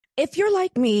If you're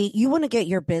like me, you want to get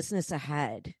your business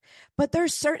ahead, but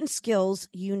there's certain skills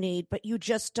you need, but you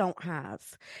just don't have.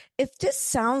 If this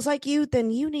sounds like you, then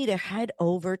you need to head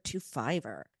over to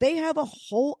Fiverr. They have a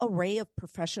whole array of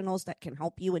professionals that can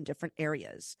help you in different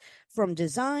areas, from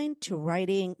design to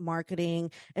writing,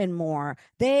 marketing, and more.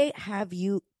 They have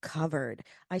you covered.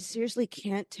 I seriously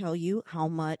can't tell you how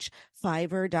much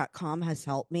Fiverr.com has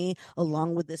helped me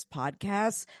along with this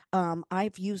podcast.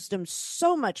 I've used them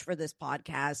so much for this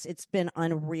podcast. It's been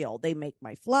unreal. They make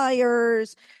my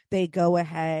flyers. They go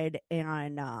ahead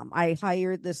and I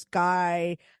hired this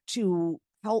guy to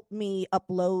help me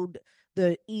upload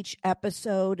the each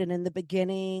episode, and in the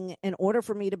beginning, in order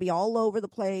for me to be all over the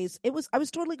place, I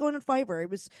was totally going on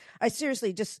Fiverr. I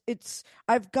seriously just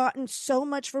I've gotten so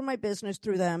much for my business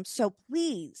through them. So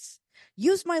please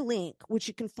use my link, which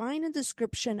you can find in the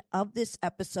description of this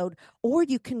episode, or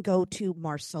you can go to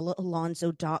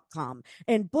marcelaalonso.com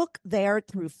and book there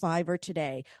through Fiverr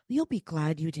today. You'll be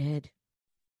glad you did.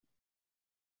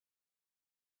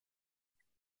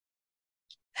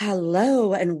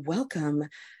 Hello and welcome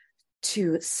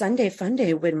to Sunday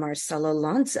Funday with Marcella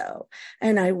Alonso.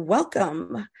 And I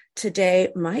welcome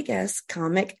today my guest,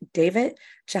 comic David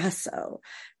Jasso.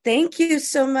 Thank you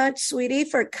so much, sweetie,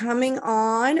 for coming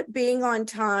on, being on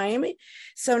time.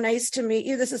 So nice to meet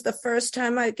you. This is the first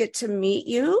time I get to meet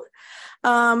you.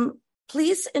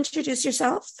 Please introduce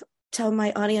yourself. Tell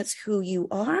my audience who you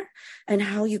are and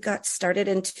how you got started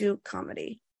into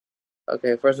comedy.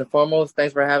 Okay, first and foremost,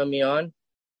 thanks for having me on.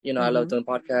 I love doing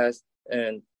podcasts,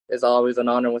 and it's always an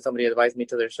honor when somebody invites me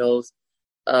to their shows.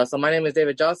 So my name is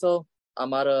David Jasso.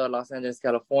 I'm out of Los Angeles,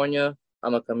 California.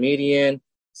 I'm a comedian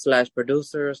 /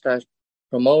 producer /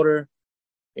 promoter.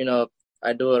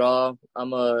 I do it all.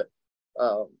 I'm a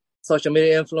social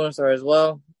media influencer as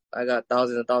well. I got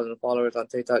thousands and thousands of followers on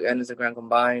TikTok and Instagram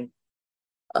combined.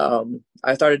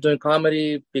 I started doing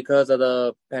comedy because of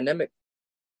the pandemic.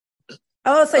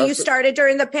 Oh, so you started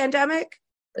during the pandemic?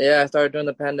 Yeah, I started during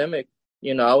the pandemic.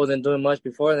 I wasn't doing much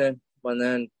before then, but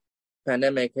then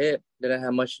pandemic hit, didn't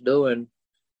have much to do, and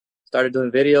started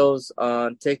doing videos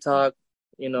on TikTok,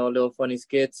 little funny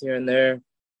skits here and there.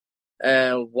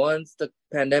 And once the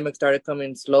pandemic started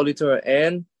coming slowly to an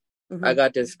end, I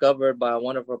got discovered by a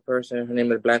wonderful person. Her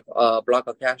name is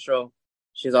Blanca Castro.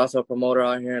 She's also a promoter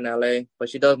out here in LA, but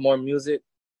she does more music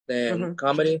than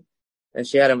comedy. And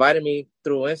she had invited me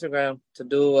through Instagram to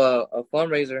do a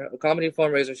comedy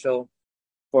fundraiser show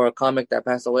for a comic that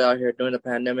passed away out here during the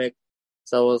pandemic.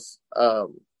 So it was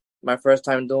my first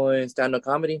time doing stand-up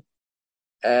comedy.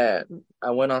 And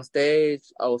I went on stage.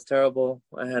 I was terrible.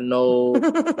 I had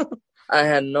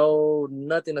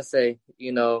nothing to say,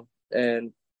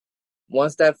 And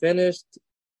once that finished,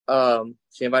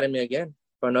 she invited me again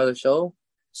for another show.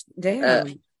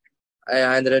 Damn.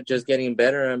 I ended up just getting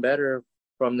better and better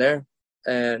from there.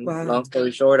 And long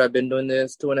story short, I've been doing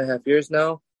this 2.5 years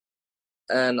now.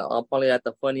 And I'm probably at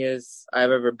the funniest I've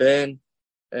ever been.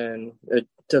 And it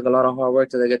took a lot of hard work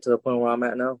to get to the point where I'm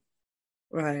at now.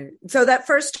 Right. So that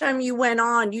first time you went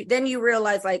on, you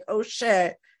realized like, oh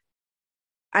shit,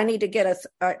 I need to get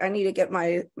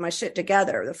my shit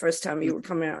together. The first time you were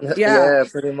coming out. Yeah,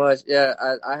 pretty much. Yeah,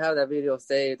 I have that video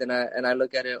saved, and I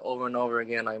look at it over and over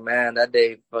again. Like, man, that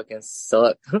day fucking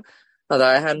sucked.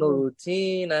 I had no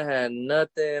routine. I had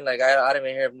nothing. Like, I didn't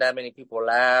even hear that many people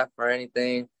laugh or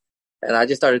anything. And I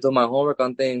just started doing my homework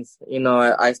on things.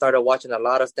 I started watching a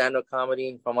lot of stand-up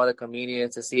comedy from other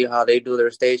comedians to see how they do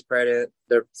their stage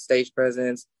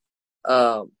presence,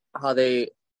 how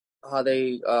they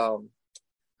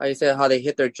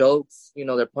hit their jokes,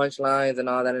 their punchlines and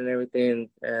all that and everything.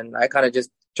 And I kind of just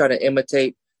try to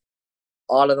imitate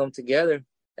all of them together.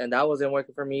 And that wasn't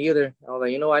working for me either. I was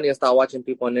like, I need to start watching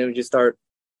people and then just start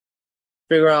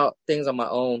figuring out things on my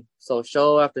own. So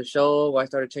show after show, I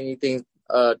started changing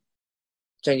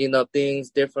up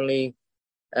things differently.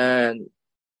 And,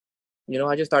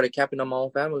 I just started capping on my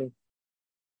own family.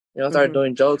 I started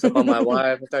doing jokes about my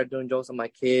wife. I started doing jokes on my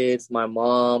kids, my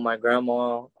mom, my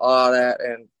grandma, all that.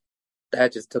 And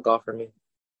that just took off for me.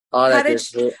 How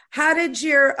did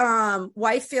your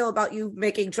wife feel about you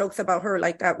making jokes about her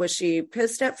like that? Was she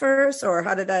pissed at first, or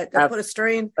how did that put a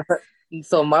strain?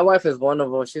 So my wife is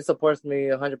wonderful. She supports me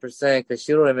 100% because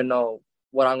she don't even know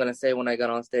what I'm going to say when I get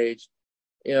on stage.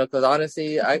 Because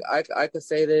honestly, I could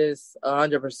say this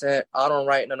 100%. I don't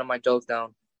write none of my jokes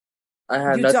down. I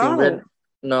have nothing written.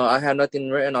 No, I have nothing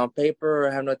written on paper.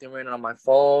 I have nothing written on my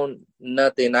phone.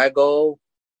 Nothing. I go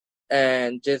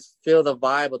and just feel the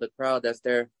vibe of the crowd that's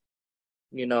there,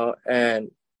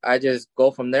 and I just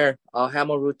go from there. I'll have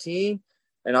a routine,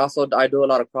 and also I do a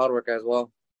lot of crowd work as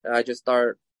well. I just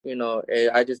start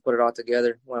I just put it all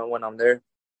together when I'm there.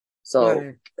 So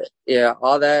Right. yeah,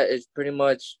 all that is pretty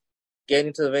much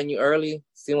getting to the venue early,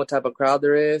 seeing what type of crowd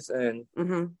there is, and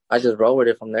Mm-hmm. I just roll with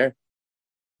it from there.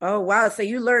 Oh, wow. So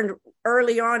you learned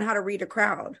early on how to read a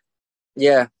crowd.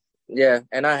 Yeah, yeah,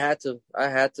 and I had to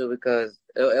because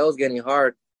it was getting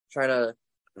hard trying to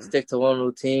stick to one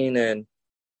routine, and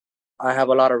I have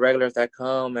a lot of regulars that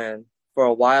come, and for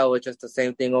a while it's just the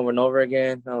same thing over and over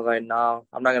again. I was like, no,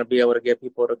 I'm not gonna be able to get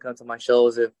people to come to my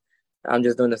shows if I'm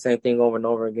just doing the same thing over and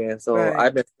over again. So Right.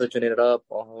 I've been switching it up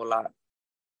a whole lot.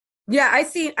 Yeah,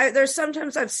 there's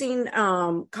sometimes I've seen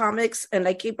comics and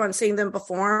I keep on seeing them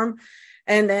perform,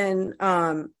 and then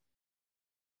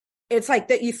it's like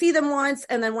that you see them once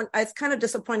and then when it's kind of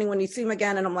disappointing when you see them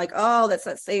again and I'm like, oh, that's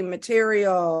that same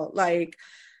material. Like,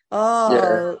 Yeah,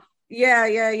 oh,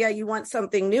 yeah. You want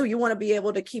something new. You want to be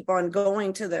able to keep on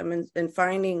going to them and yeah,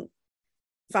 finding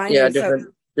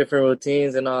some. different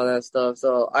routines and all that stuff.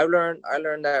 So I learned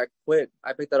that quick.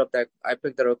 I picked it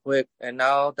up quick, and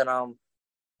now that I'm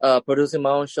producing my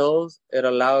own shows, it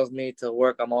allows me to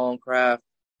work on my own craft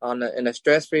in a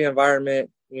stress free environment.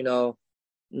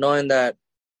 Knowing that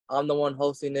I'm the one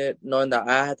hosting it, knowing that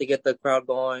I had to get the crowd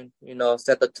going.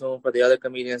 Set the tune for the other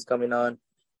comedians coming on,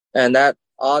 and that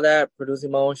all that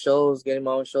producing my own shows, getting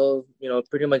my own shows.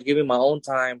 Pretty much giving my own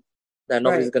time that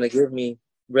nobody's Right. gonna give me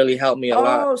really helped me a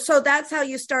lot. Oh, so that's how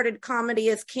you started Comedy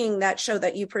is King, that show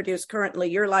that you produce currently.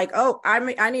 You're like, oh,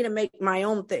 I need to make my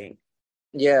own thing.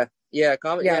 Yeah, Yeah.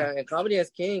 and comedy is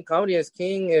king. Comedy is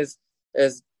king is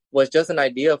was just an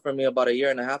idea for me about a year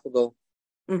and a half ago.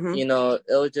 Mm-hmm.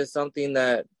 It was just something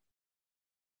that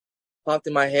popped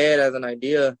in my head as an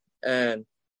idea, and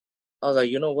I was like,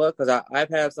 you know what? Because I've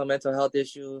had some mental health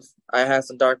issues. I had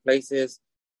some dark places,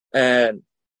 and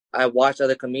I watched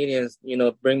other comedians,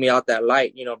 bring me out that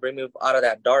light, bring me out of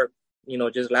that dark,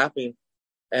 just laughing.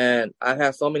 And I've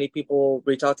had so many people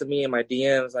reach out to me in my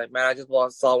DMs, like, man, I just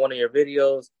saw one of your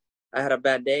videos. I had a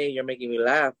bad day. You're making me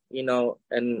laugh,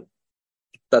 and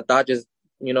the thought just,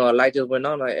 a light just went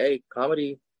on. Like, hey,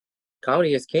 comedy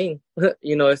is king.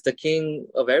 It's the king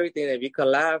of everything. If you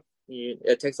can laugh,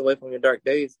 it takes away from your dark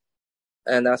days,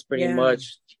 and that's pretty Yeah.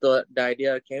 much the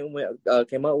idea I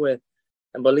came up with.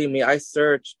 And believe me, I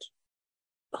searched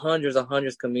hundreds of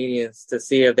comedians to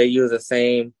see if they use the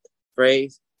same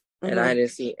phrase, and I Mm-hmm.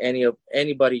 didn't see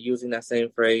anybody using that same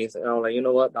phrase. And I was like, you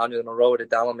know what? I'm just gonna roll with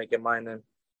it. I'm gonna make it mine then.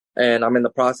 And I'm in the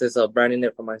process of branding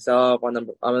it for myself. I'm in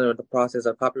the process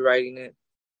of copywriting it.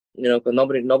 Because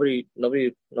nobody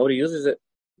uses it.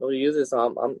 Nobody uses it,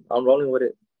 so I'm rolling with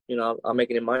it. I'm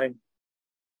making it mine.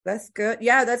 That's good.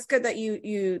 Yeah, that's good that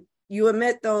you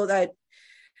admit though that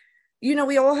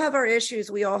we all have our issues,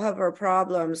 we all have our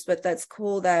problems, but that's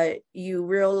cool that you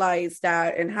realize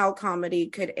that and how comedy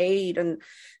could aid. And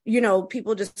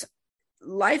people just,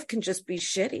 life can just be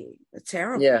shitty. It's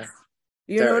terrible. Yeah,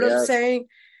 You know what I'm yeah, saying?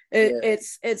 yeah.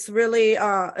 It's really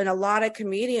and a lot of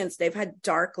comedians, they've had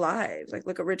dark lives. Like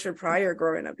look at Richard Pryor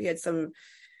growing up. He had some,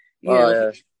 you Oh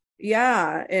know, yeah,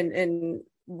 yeah, and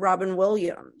Robin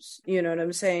Williams, you know what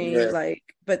I'm saying? yeah, Like,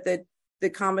 but the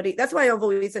comedy, that's why I've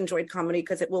always enjoyed comedy,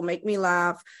 because it will make me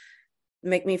laugh,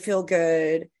 make me feel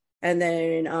good, and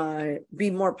then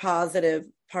be more positive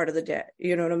part of the day.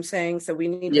 You know what I'm saying? So we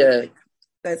need to, yeah,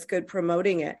 that's good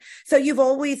promoting it. So you've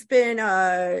always been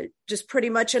just pretty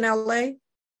much in LA?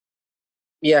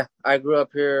 yeah. I grew up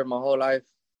here my whole life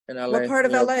in What LA. part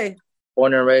of LA?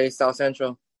 Born and raised South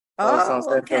Central. South Oh,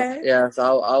 Central. okay. Yeah,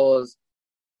 so I was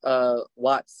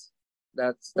Watts.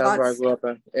 That's where I Lots. grew up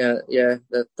in. And yeah,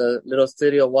 the little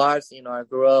city of Watts. I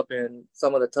grew up in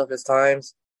some of the toughest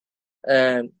times,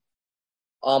 and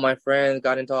all my friends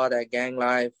got into all that gang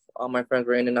life. All my friends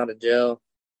were in and out of jail,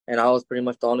 and I was pretty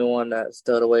much the only one that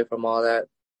stood away from all that.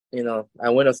 I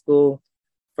went to school,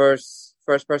 first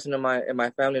person in my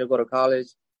family to go to college.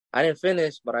 I didn't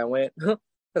finish, but I went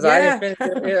because I didn't Yeah.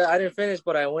 finish. Yeah, I didn't finish,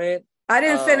 but I went. I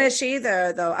didn't Uh, finish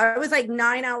either, though. I was like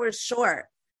 9 hours short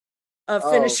of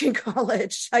oh finishing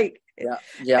college. Like, yeah,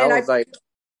 yeah. and I was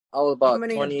how about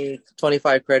many?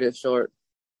 25 credits short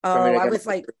for me Oh, to I get. was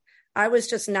like, I was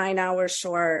just 9 hours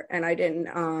short, and I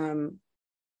didn't.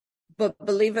 But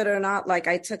believe it or not, like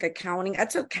I took accounting, I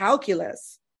took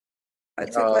calculus, I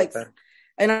took Oh, like, okay.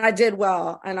 and I did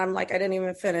well. And I'm like, I didn't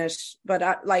even finish, but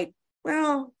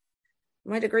well,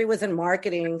 my degree was in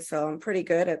marketing, so I'm pretty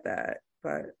good at that.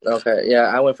 But Okay. Yeah,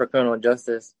 I went for criminal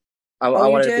justice. oh, I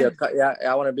you wanted to be a did? cop. Yeah,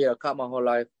 I wanted to be a cop my whole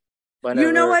life, but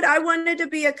You know never. what? I wanted to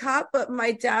be a cop, but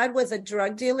my dad was a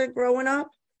drug dealer growing up,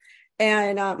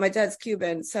 and my dad's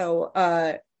Cuban, so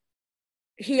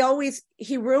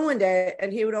he ruined it,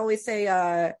 and he would always say,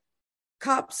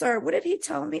 cops are, what did he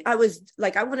tell me? I was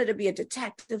like, I wanted to be a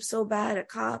detective so bad, a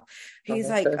cop. He's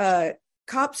like, Okay.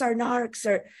 cops are narcs,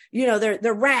 or,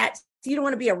 they're rats. You don't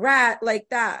want to be a rat like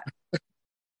that.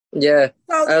 Yeah,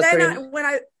 So that's then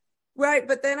pretty. right,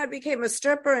 but then I became a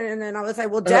stripper, and then I was like,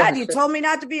 well, Oh Dad, you shit! told me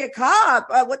not to be a cop.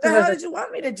 What the hell did you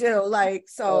want me to do? Like,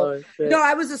 so, Oh shit!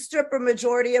 I was a stripper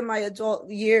majority of my adult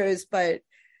years, but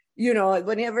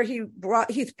whenever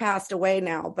he's passed away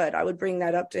now, but I would bring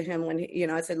that up to him when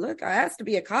I said, look, I asked to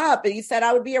be a cop, and he said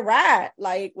I would be a rat.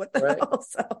 Like, what the Right? hell?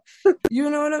 So, you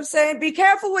know what I'm saying? Be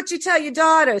careful what you tell your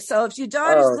daughter. So if your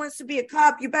daughter Oh wants to be a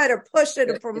cop, you better push it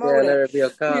yeah, and promote yeah. Let it. her be a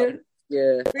cop. You,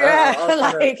 Yeah, yeah, I was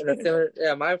kind of like, in a similar.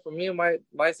 Yeah,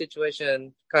 my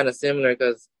situation kind of similar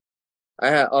because I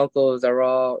had uncles that were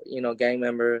all gang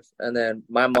members, and then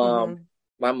mhm,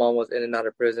 my mom was in and out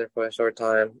of prison for a short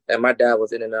time, and my dad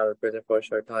was in and out of prison for a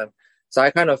short time. So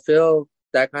I kind of feel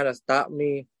that kind of stopped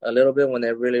me a little bit when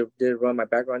they really did run my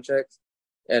background checks.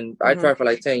 And I mhm, tried for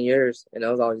like 10 years, and it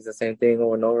was always the same thing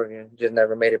over and over again. Just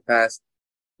never made it past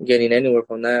getting anywhere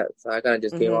from that. So I kind of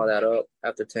just gave all mhm. that up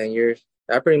after 10 years.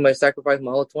 I pretty much sacrificed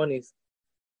my whole 20s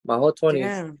Damn.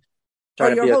 Oh, trying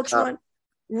to your be a whole cop. 20?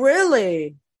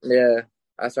 Really? Yeah,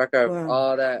 I sacrificed Wow.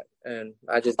 all that, and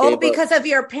I just Oh, gave up. because of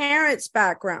your parents'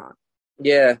 background.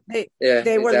 Yeah, They yeah,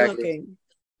 they were exactly. looking.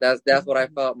 That's what I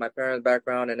Mhm. felt. My parents'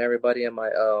 background and everybody in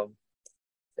my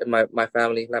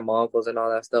family, like my uncles and all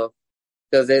that stuff,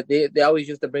 because they always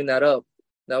used to bring that up.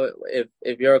 Now,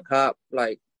 if you're a cop,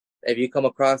 like if you come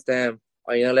across them,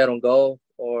 are you gonna let them go,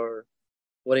 or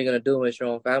what are you gonna do with your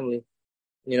own family?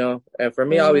 And for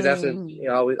me, I always answered,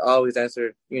 Mm, always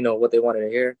answered, what they wanted to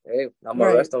hear. Hey, I'm gonna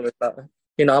right. arrest them. If not,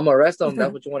 I'm gonna arrest them.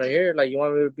 That's what you want to hear. Like, you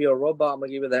want me to be a robot? I'm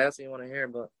gonna give you the answer you want to hear,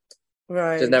 but just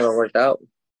Right. never worked out,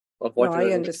 No, I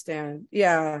unfortunately. understand.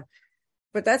 Yeah.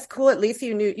 But that's cool. At least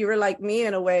you knew, you were like me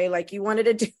in a way, like you wanted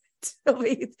to do it to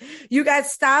me. You got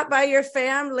stopped by your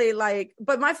family. Like,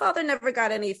 but my father never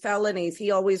got any felonies.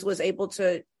 He always was able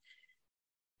to,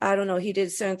 I don't know, he did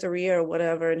Santeria or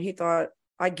whatever. And he thought,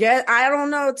 I don't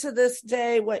know to this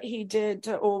day what he did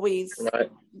to always,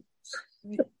 Right.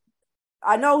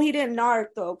 I know he didn't narc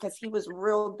though, because he was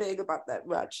real big about that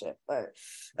rat shit. But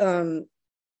um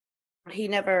he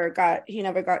never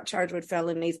got charged with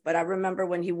felonies. But I remember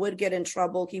when he would get in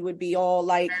trouble, he would be all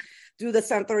like do the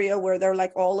Santeria where they're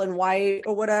like all in white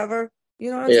or whatever. You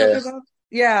know what I'm Yeah. talking about?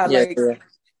 Yeah, Yeah. like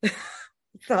Yeah.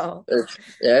 so.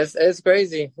 It's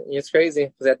crazy. It's crazy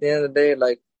because at the end of the day,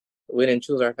 like, we didn't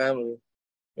choose our family.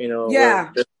 Yeah,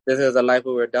 This is a life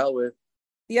we were dealt with,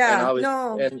 and I yeah, always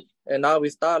no, I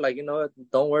always thought, like,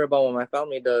 don't worry about what my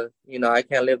family does. I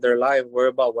can't live their life. Worry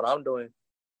about what I'm doing.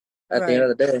 At the end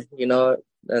right. of the day,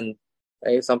 and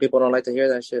hey, some people don't like to hear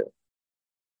that shit.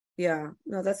 Yeah,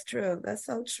 no, that's true. That's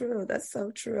so true. That's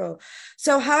so true.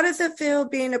 So how does it feel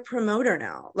being a promoter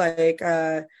now? Like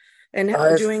and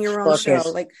Oh, doing your own show?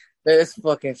 Like, it's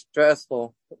fucking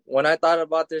stressful. When I thought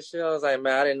about this shit, I was like,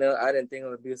 man, I didn't think it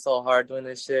would be so hard doing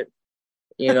this shit.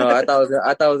 I thought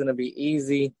it was gonna be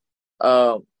easy.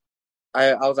 Um,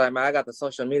 I was like, man, I got the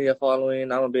social media following.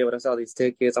 I'm gonna be able to sell these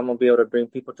tickets. I'm gonna be able to bring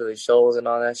people to these shows and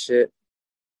all that shit.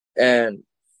 And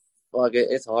fuck it,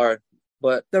 it's hard.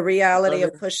 But the for reality some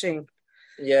of reason, pushing.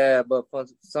 yeah, but for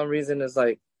some reason, it's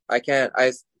like I can't.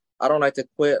 I don't like to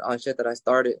quit on shit that I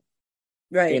started.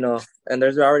 Right. And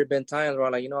there's already been times where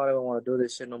I'm like, I don't want to do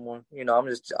this shit no more. I'm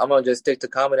gonna just stick to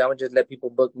comedy. I'm gonna just let people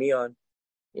book me on,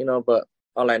 but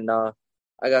I'm like, nah.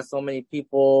 I got so many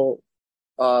people,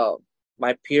 uh,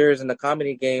 my peers in the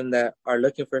comedy game that are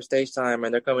looking for stage time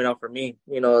and they're coming out for me.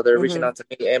 They're reaching Mm-hmm. out to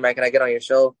me. Hey man, can I get on your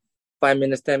show? 5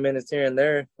 minutes, 10 minutes here and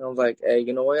there. And I was like, hey,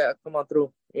 you know what? Yeah, come on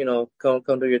through.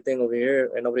 Come do your thing over here,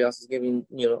 and nobody else is giving.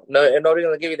 No, and nobody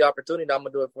gonna give you the opportunity. I'm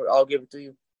gonna do it for. I'll give it to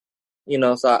you.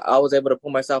 So I was able to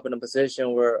put myself in a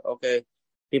position where, okay,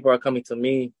 people are coming to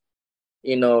me,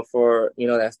 for,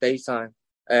 that stage time.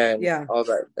 And Yeah. I was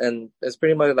like, and it's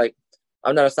pretty much like,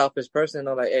 I'm not a selfish person.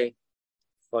 I'm like, hey,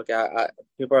 fuck,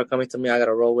 people are coming to me. I got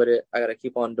to roll with it. I got to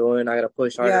keep on doing. I got to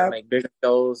push harder, Yeah. make bigger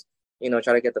shows,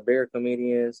 try to get the bigger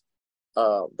comedians,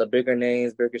 the bigger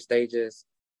names, bigger stages,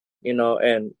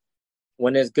 and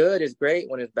when it's good, it's great.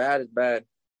 When it's bad, it's bad.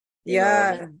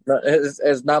 Yeah.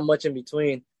 It's not much in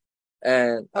between.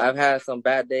 And Oh, I've had some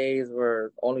bad days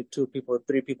where only 2 people,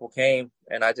 3 people came,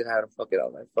 and I just had to fuck it. I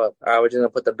was like, fuck, I was just gonna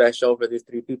put the best show for these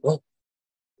 3 people,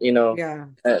 you know, yeah.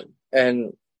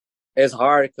 and it's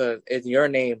hard because it's your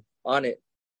name on it.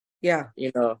 Yeah.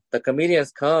 The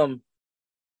comedians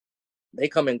they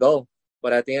come and go,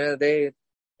 but at the end of the day,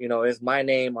 it's my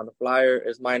name on the flyer,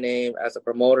 it's my name as a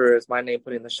promoter, it's my name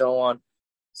putting the show on.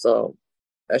 So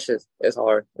that shit is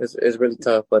hard. It's really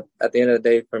tough, but at the end of the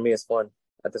day, for me, it's fun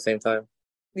at the same time.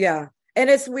 Yeah. And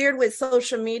it's weird with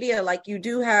social media. Like you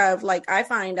do have, like, I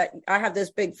find that I have this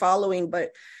big following,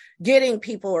 but getting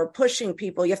people or pushing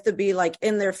people, you have to be like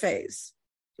in their face,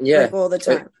 Yeah, like all the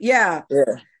time. Yeah.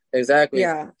 yeah, exactly,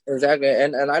 Yeah. exactly.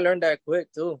 And I learned that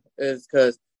quick too, is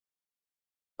because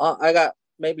I got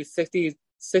maybe 60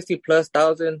 plus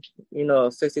thousand,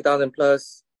 60,000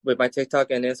 plus with my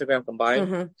TikTok and Instagram combined.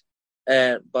 Mm-hmm.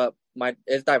 But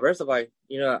it's diversified.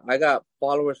 I got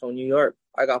followers from New York.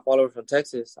 I got followers from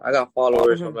Texas. I got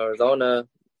followers Mm-hmm. from Arizona,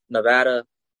 Nevada.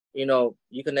 You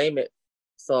can name it.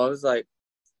 So it's like,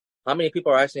 how many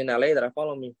people are actually in LA that are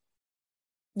following me?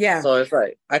 Yeah. So it's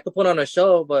like I could put on a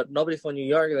show, but nobody's from New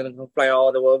York and then fly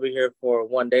all the way over here for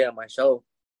one day on my show.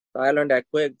 So I learned that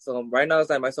quick. So right now it's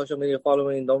like my social media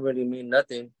following don't really mean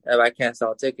nothing if I can't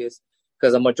sell tickets,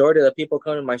 because the majority of the people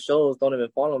coming to my shows don't even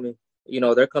follow me.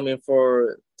 They're coming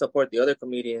for support the other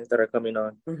comedians that are coming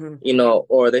on. Mm-hmm.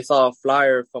 Or they saw a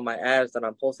flyer from my ads that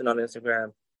I'm posting on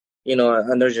Instagram.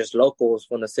 And they're just locals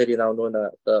from the city that I'm doing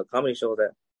the comedy shows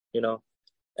at.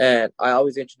 And I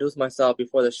always introduce myself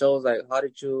before the shows, like, how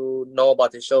did you know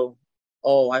about the show?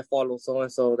 Oh, I follow so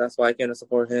and so, that's why I came to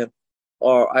support him.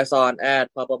 Or I saw an ad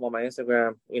pop up on my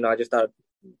Instagram. I just thought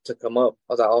to come up.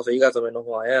 I was like, oh, so you guys don't even know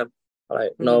who I am. I'm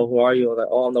like, no, who are you? I was like,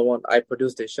 oh, I'm the one. I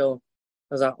produced this show.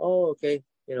 I was like, oh, okay.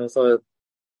 So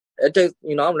it takes,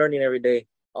 I'm learning every day.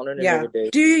 I'm learning every day.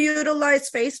 Do you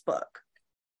utilize Facebook?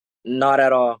 Not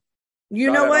at all. You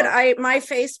Not know at what? all. My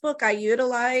Facebook I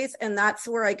utilize, and that's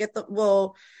where I get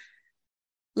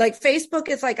like Facebook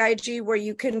is like IG where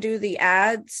you can do the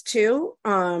ads too.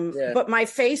 Yeah. But my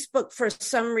Facebook for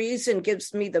some reason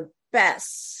gives me the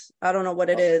best. I don't know what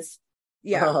it is.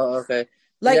 Yeah. Oh, okay.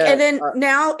 Like, yeah, and then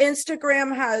now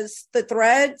Instagram has the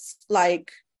threads.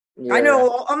 Like, yeah. I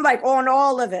know I'm like on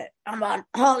all of it. I'm on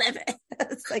all of it.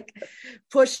 It's like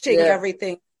pushing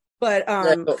everything. But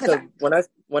because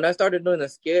when I started doing the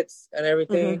skits and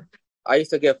everything, I used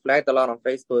to get flagged a lot on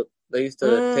Facebook. They used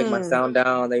to take my sound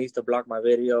down. They used to block my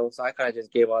video. So I kind of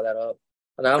just gave all that up.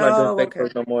 And I'm not doing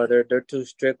Facebook no more. They're too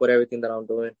strict with everything that I'm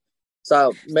doing.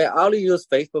 So I only use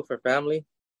Facebook for family.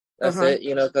 That's it.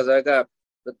 Because I got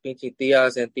the pinchy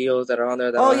tias and tios that are on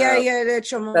there that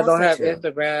don't have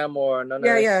Instagram or none of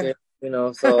that shit.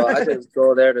 So I just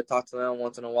go there to talk to them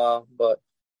once in a while. But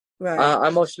I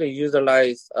mostly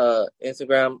utilize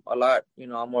Instagram a lot.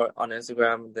 I'm more on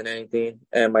Instagram than anything,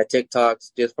 and my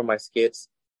TikToks just for my skits.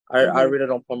 I really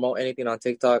don't promote anything on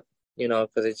TikTok,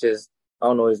 because it's just, I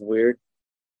don't know, it's weird.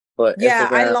 But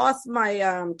Instagram, I lost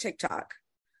my TikTok.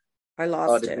 I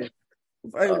lost it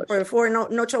before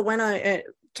Noche Buena,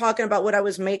 talking about what I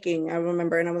was making. I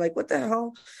remember, and I'm like, what the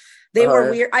hell? They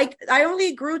were weird. I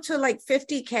only grew to like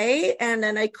 50K, and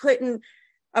then I couldn't.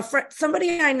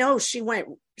 Somebody I know,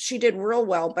 she did real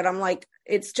well, but I'm like,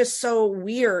 it's just so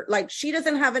weird. Like, she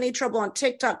doesn't have any trouble on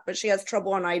TikTok, but she has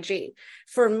trouble on IG.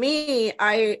 For me,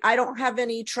 I don't have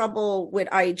any trouble with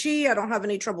IG. I don't have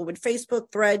any trouble with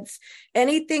Facebook, Threads,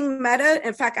 anything Meta.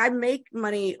 In fact, I make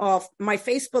money off my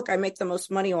Facebook. I make the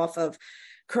most money off of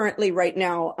currently right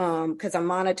now, because I'm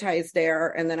monetized there,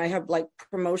 and then I have like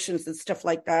promotions and stuff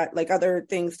like that, like other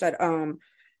things that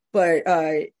but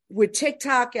with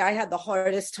TikTok, I had the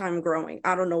hardest time growing.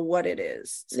 I don't know what it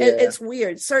is. It's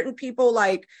weird. Certain people,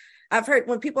 like, I've heard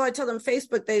when people, I tell them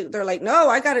Facebook, they're like, no,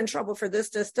 I got in trouble for this.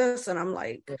 And I'm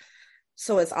like,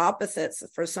 so it's opposites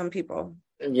for some people.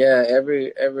 Yeah,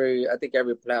 I think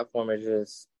every platform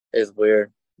is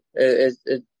weird. If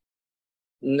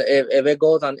it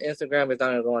goes on Instagram, it's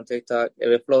not gonna go on TikTok. If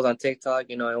it flows on TikTok,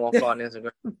 it won't flow on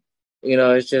Instagram.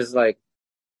 It's just like,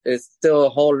 it's still a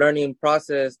whole learning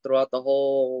process throughout the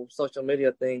whole social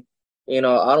media thing. I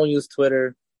don't use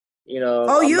Twitter.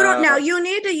 Oh, you don't now. You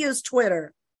need to use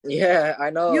Twitter. Yeah, I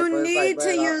know. You need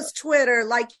to use Twitter.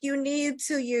 Like, you need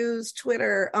to use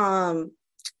Twitter. I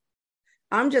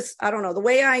don't know, the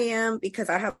way I am, because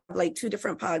I have like 2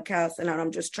 different podcasts and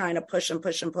I'm just trying to push and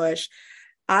push and push.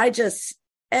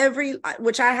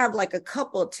 Which I have like a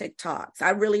couple of TikToks. I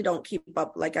really don't keep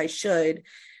up like I should.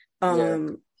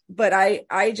 But I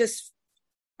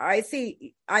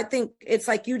think it's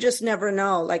like, you just never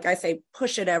know. Like I say,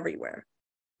 push it everywhere.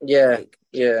 Yeah.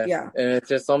 And it's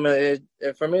just so many,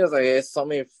 for me, it's like, it's so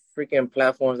many freaking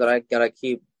platforms that I gotta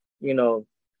keep,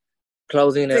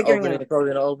 closing and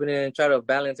opening and try to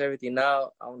balance everything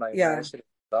out. I'm like, man, this shit is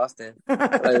exhausting. I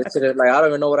don't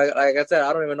even know like I said,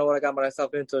 I don't even know what I got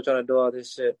myself into trying to do all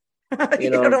this shit.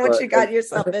 You don't know what you got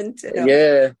yourself into.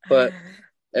 Yeah, but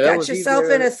if got yourself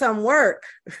into some work.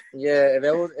 Yeah, if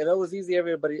it was easy,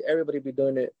 everybody be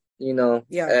doing it,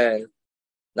 Yeah.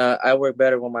 I work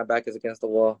better when my back is against the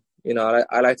wall.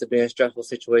 I like to be in stressful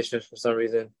situations for some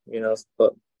reason.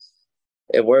 But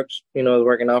it works. It's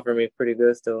working out for me pretty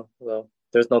good still. So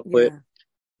there's no quit. Yeah.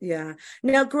 Yeah.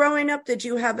 Now, growing up, did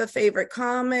you have a favorite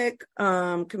comic,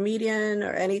 comedian,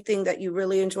 or anything that you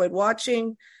really enjoyed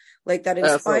watching, like that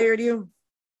So inspired you?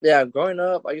 yeah, growing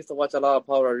up, I used to watch a lot of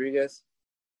Paul Rodriguez.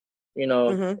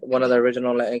 Mm-hmm. One of the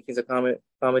original like Kings of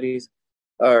comedies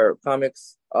or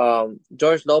comics.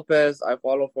 George Lopez, I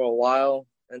followed for a while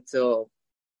until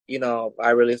I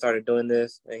really started doing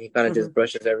this, and he kind of Mm-hmm. just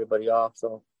brushes everybody off.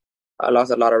 So I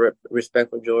lost a lot of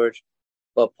respect for George.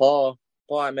 But Paul,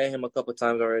 I met him a couple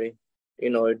times already.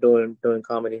 Doing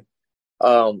comedy.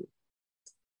 Um,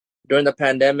 During the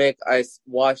pandemic,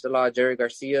 watched a lot of Jerry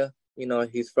Garcia.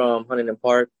 He's from Huntington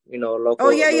Park. Oh, yeah,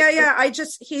 Local. yeah, yeah.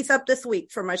 He's up this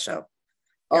week for my show.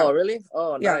 Oh, Yeah. really?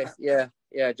 Oh, Yeah. nice. Yeah,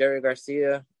 yeah. Jerry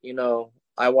Garcia.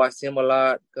 I watched him a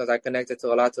lot because I connected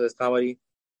to a lot to his comedy,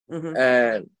 Mm-hmm.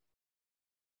 and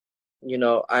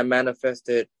I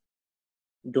manifested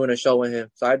doing a show with him.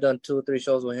 So I've done 2 or 3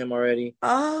 shows with him already.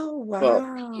 Oh, Well,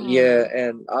 yeah, wow.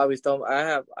 and I always told him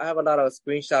I have a lot of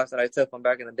screenshots that I took from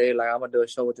back in the day. Like I'm gonna do a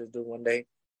show with this dude one day,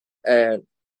 and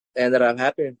it ended up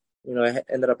happening. It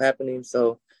ended up happening.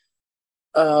 So,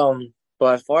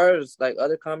 but as far as like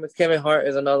other comics, Kevin Hart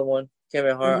is another one.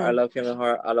 Kevin Hart, I Mm-hmm. love Kevin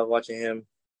Hart. I love watching him.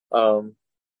 Um,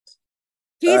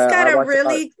 He's got I a watch a lot.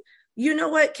 really, you know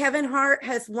what? Kevin Hart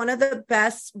has one of the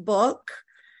best book.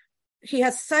 He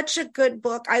has such a good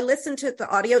book. I listened to the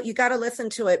audio. You got to listen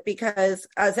to it because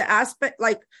as an aspect,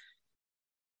 like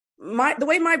the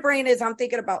way my brain is, I'm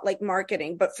thinking about like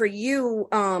marketing, but for you,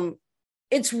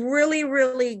 it's really,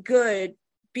 really good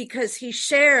because he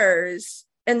shares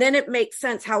and then it makes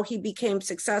sense how he became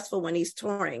successful when he's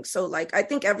touring. So like, I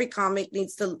think every comic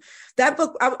needs to, that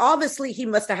book, obviously he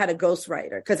must've had a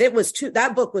ghostwriter because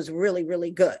that book was really,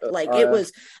 really good. Like it Uh,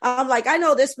 was, I'm like, I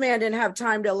know this man didn't have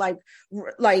time to like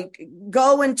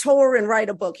go and tour and write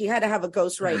a book. He had to have a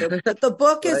ghostwriter, but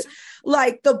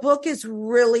right? the book is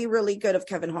really, really good of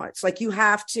Kevin Hart's. Like you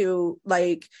have to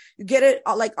like get it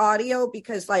like audio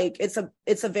because like it's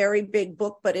a very big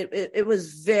book, but it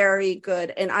was very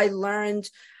good. And I learned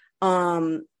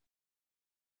um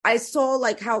I saw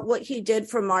like what he did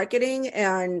for marketing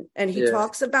and he Yeah,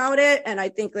 talks about it. And I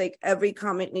think like every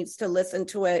comic needs to listen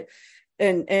to it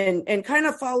and kind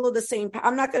of follow the same.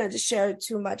 I'm not going to just share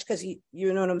too much because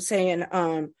you know what I'm saying.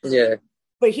 yeah.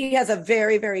 But he has a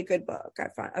very, very good book.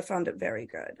 I found it very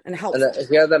good and And helpful.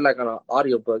 he has that like on an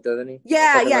audio book, doesn't he? Or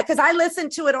Yeah, something yeah. like. Because I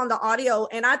listened to it on the audio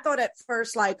and I thought at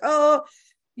first like, oh,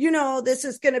 this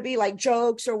is going to be like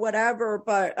jokes or whatever,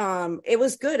 but it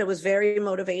was good. It was very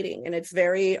motivating and it's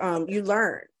very you'll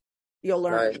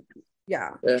Nice. learn.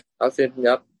 Yeah. Yeah, I'll see.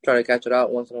 Yeah, I'll try to catch it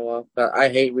out once in a while. But I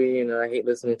hate reading and I hate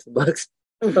listening to books.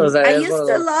 So Mhm. I it's one used of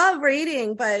to those. love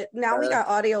reading, but now we Uh, got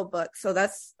audiobooks, so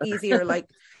that's easier like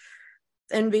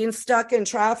and being stuck in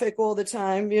traffic all the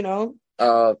time.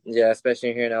 yeah,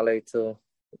 especially here in LA too.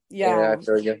 Yeah, Yeah. I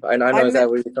feel you. I I know mi-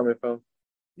 exactly where you're coming from.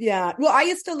 yeah. Well, I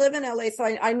used to live in LA, so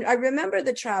I remember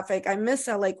the traffic. I miss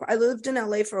LA. I lived in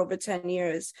LA for over 10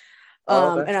 years.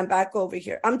 Oh, okay. And I'm back over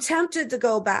here. I'm tempted to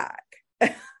go back.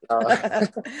 Uh,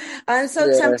 I'm so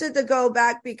yeah, tempted to go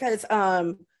back because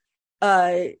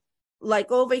uh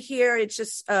like over here it's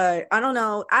just I don't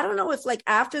know if like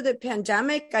after the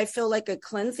pandemic I feel like a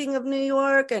cleansing of New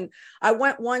York, and I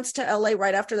went once to LA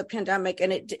right after the pandemic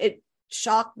and it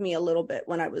shocked me a little bit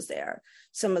when I was there,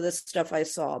 some of the stuff I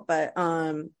saw, but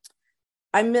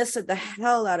I miss it the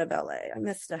hell out of LA. I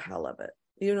miss the hell of it.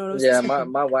 You know what I'm yeah. My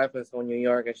saying? my wife is from New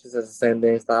York and she says the same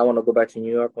thing. So I want to go back to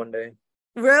New York one day.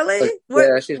 Really? But what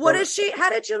yeah, she's what from is she how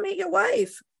did you meet your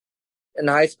wife? in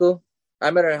high school.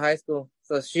 I met her in high school.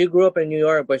 So she grew up in New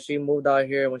York, but she moved out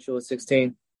here when she was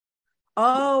 16.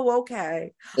 Oh,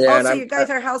 okay. Yeah, Oh, and so you guys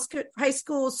are high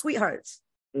school sweethearts.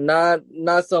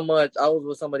 not so much. I was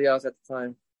with somebody else at the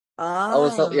time. Ah, I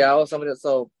was somebody else.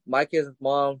 So my kid's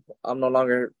mom, I'm no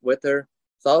longer with her.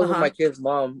 So I was with my uh-huh. kid's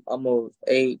mom almost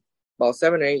about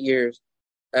 7 or 8 years.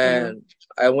 Mm-hmm. And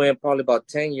I went probably about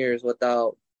 10 years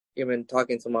without even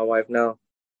talking to my wife now.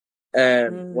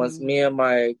 And once Mm. me and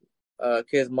my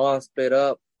kid's mom split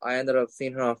up, I ended up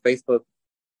seeing her on Facebook.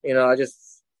 I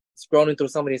just scrolling through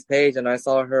somebody's page and I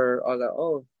saw her. I was like,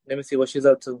 oh, let me see what she's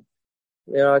up to.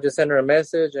 I just sent her a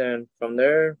message, and from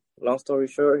there, long story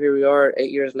short, here we are 8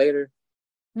 years later.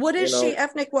 What You is she know,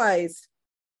 ethnic wise?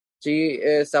 she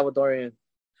is Salvadorian.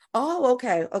 Oh,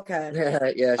 okay, okay,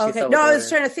 Yeah, she's okay. No, I was Salvadorian.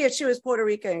 trying to see if she was Puerto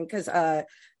Rican because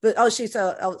but she's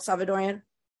a Salvadorian.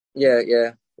 Yeah,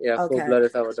 yeah, yeah, Okay.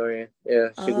 full-blooded Salvadorian. Yeah,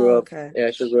 she grew Oh, up. okay.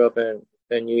 Yeah, she grew up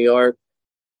in New York.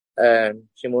 and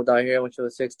she moved out here when she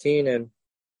was 16, and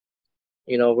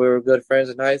we were good friends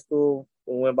in high school.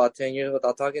 We went about 10 years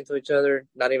without talking to each other,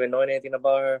 not even knowing anything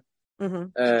about her,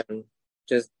 and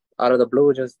just out of the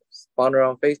blue, just found her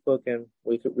on Facebook, and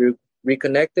we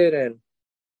reconnected, and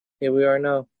here we are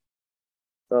now.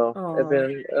 So it's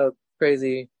been a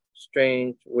crazy,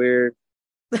 strange, weird,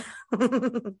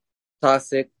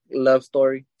 toxic love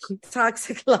story.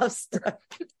 Toxic love story.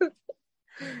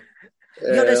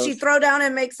 Yeah, does she throw down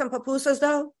and make some pupusas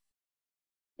though?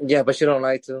 Yeah, but she don't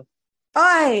like to.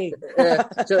 Aye. Yeah,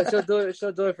 she'll do it.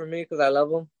 She'll do it for me because I love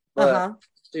them. But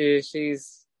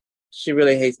she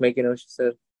really hates making them. She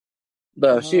said,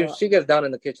 but she gets down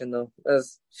in the kitchen though.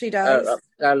 She does.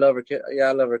 I love her. Yeah,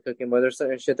 I love her cooking. But there's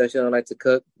certain shit that she don't like to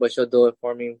cook, but she'll do it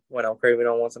for me when I'm craving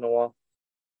on once in a while.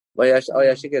 But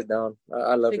yeah, she gets down.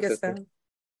 I love her cooking.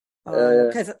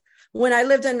 Because when I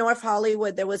lived in North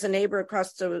Hollywood, there was a neighbor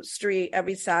across the street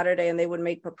every Saturday, and they would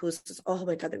make pupusas. Oh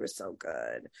my God, they were so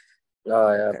good.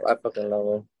 Oh yeah, I fucking love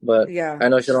them. But yeah, I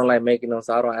know she don't like making them,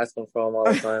 so I don't ask them for them all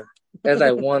the time. It's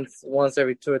like once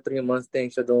every 2 or 3 months thing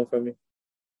she'll do them for me.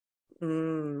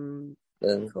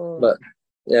 Cool. But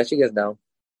yeah, she gets down.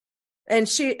 And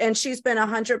she's been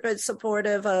 100%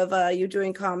 supportive of you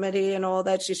doing comedy and all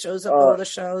that. She shows up all the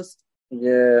shows.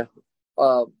 Yeah,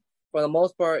 for the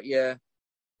most part, yeah.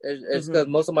 It's because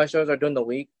most of my shows are during the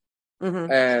week,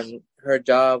 and her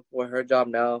job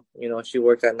now, she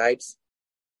works at nights,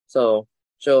 so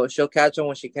she'll catch them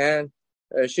when she can.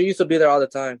 She used to be there all the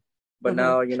time, but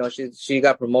now she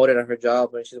got promoted at her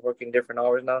job and she's working different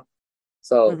hours now,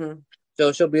 so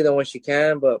she'll be there when she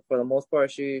can. But for the most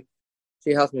part, she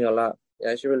helps me a lot.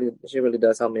 Yeah, she really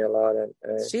does help me a lot,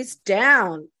 and she's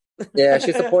down. Yeah,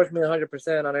 she supports me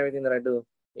 100% on everything that I do.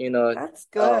 That's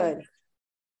good.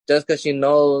 Just because she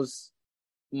knows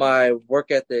my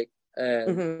work ethic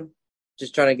and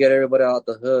just trying to get everybody out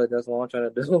the hood. That's what I'm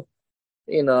trying to do.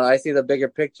 I see the bigger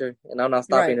picture, and I'm not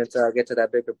stopping until I get to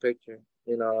that bigger picture.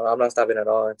 I'm not stopping at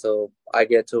all until I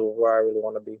get to where I really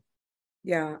want to be.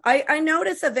 Yeah, I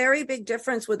noticed a very big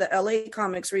difference with the LA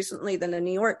comics recently than the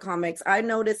New York comics. I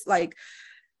noticed, like,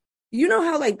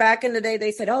 how like back in the day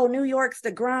they said, oh, New York's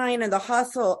the grind and the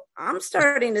hustle. I'm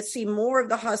starting to see more of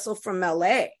the hustle from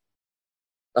LA.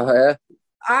 Oh,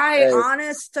 yeah?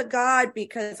 Honest to God,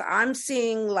 because I'm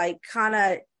seeing like kind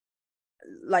of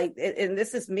like, and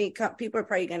this is me, people are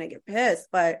probably going to get pissed,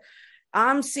 but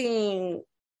I'm seeing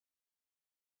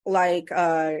like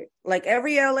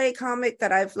every LA comic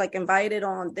that I've like invited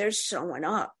on, they're showing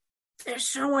up.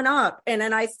 And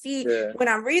then I see when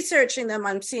I'm researching them,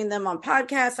 I'm seeing them on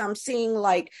podcasts. I'm seeing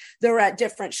like they're at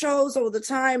different shows all the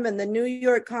time. And the New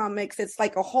York comics, it's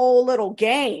like a whole little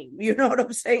game. You know what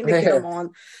I'm saying? To get them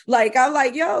on. Like, I'm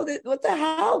like, yo, what the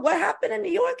hell? What happened in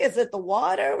New York? Is it the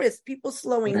water? Is people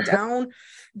slowing down?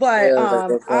 But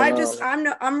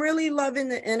I'm really loving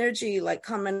the energy like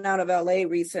coming out of LA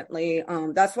recently.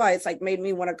 That's why it's like made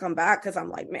me want to come back, because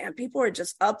I'm like, man, people are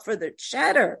just up for the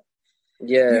cheddar.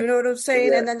 Yeah, you know what I'm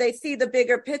saying. And then they see the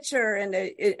bigger picture,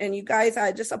 and you guys,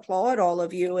 I just applaud all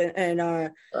of you. And I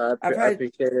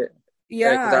appreciate it.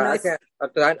 Yeah,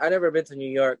 I never been to New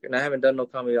York, and I haven't done no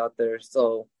comedy out there,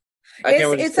 so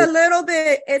it's a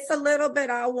little bit.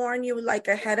 I'll warn you like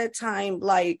ahead of time.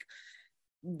 Like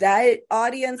that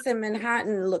audience in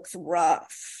Manhattan looks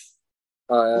rough.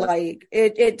 Like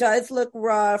it does look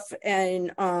rough,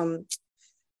 and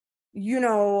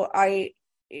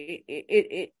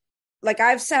like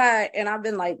I've sat and I've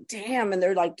been like, damn, and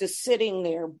they're like just sitting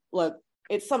there. Look,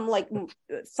 it's some like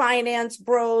finance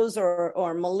bros or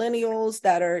millennials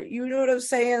that are, you know what I'm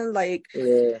saying? Like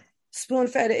spoon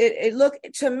fed. It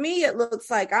looks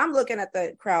like I'm looking at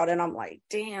the crowd and I'm like,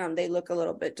 damn, they look a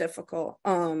little bit difficult.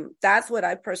 That's what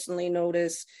I personally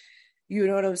noticed. You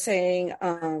know what I'm saying?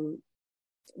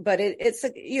 But it's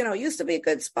used to be a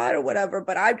good spot or whatever.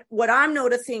 But what I'm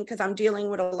noticing, because I'm dealing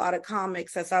with a lot of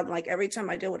comics, as I'm like, every time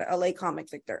I deal with LA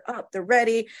comics, like they're up, they're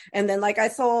ready. And then like I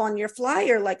saw on your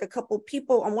flyer, like a couple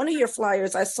people on one of your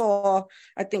flyers, I saw,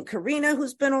 I think Karina,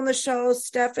 who's been on the show,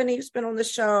 Stephanie, who's been on the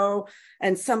show,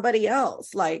 and somebody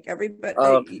else, like everybody.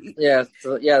 So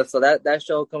that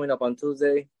show coming up on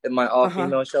Tuesday is my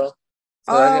all-female show.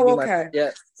 So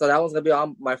so that one's gonna be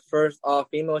on my first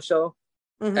all-female show.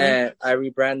 And I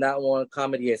rebrand that one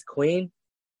Comedy is Queen.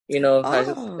 So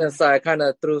I kind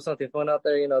of threw something fun out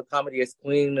there. Comedy is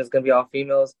Queen is going to be all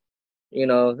females.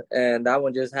 And that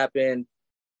one just happened.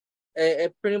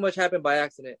 It pretty much happened by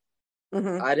accident.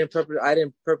 I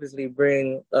didn't purposely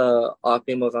bring all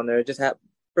females on there. It just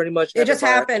pretty much. It just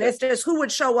happened. It's just who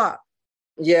would show up.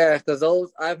 Yeah, because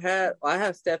I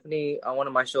have Stephanie on one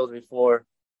of my shows before,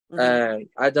 and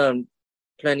I've done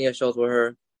plenty of shows with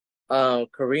her.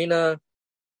 Karina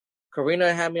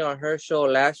had me on her show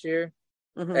last year,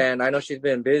 Mm-hmm. and I know she's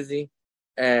been busy,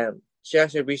 and she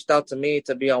actually reached out to me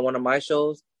to be on one of my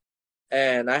shows,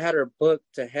 and I had her booked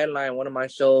to headline one of my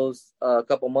shows a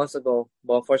couple months ago,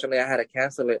 but unfortunately I had to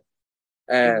cancel it,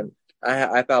 Mm-hmm. and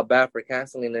I felt bad for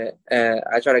canceling it, and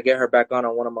I tried to get her back on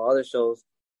one of my other shows,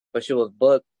 but she was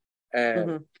booked, and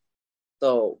Mm-hmm.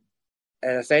 so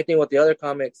and the same thing with the other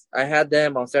comics. I had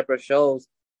them on separate shows,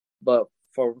 but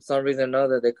for some reason or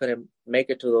another, they couldn't make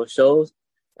it to those shows,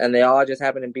 and they all just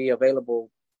happened to be available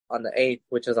on the 8th,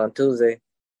 which is on Tuesday.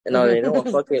 And I was like, you know what,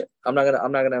 Mm-hmm. fuck it. I'm not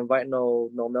gonna invite no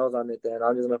males on it. Then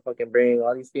I'm just gonna fucking bring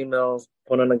all these females,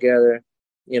 put them together,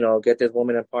 get this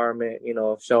woman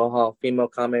empowerment. Show how female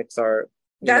comics are,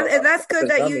 And that's up good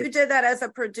and that coming. you did that as a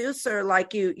producer.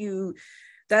 Like you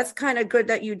that's kind of good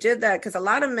that you did that, because a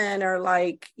lot of men are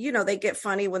like, they get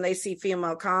funny when they see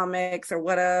female comics or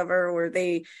whatever, or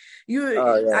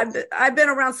Oh I've been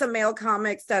around some male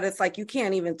comics that it's like you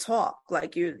can't even talk,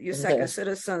 like you're second yeah.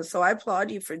 citizen. So I applaud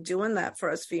you for doing that for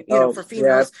us, Oh for yeah,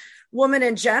 females, women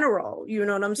in general. You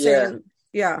know what I'm yeah, saying?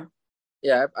 Yeah.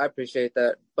 yeah. I appreciate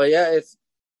that, but yeah, it's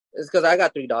because I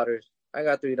got 3 daughters. I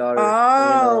got 3 daughters.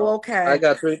 Oh, okay. I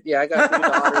got 3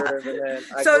 daughters, and then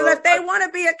I So grew up. if they want to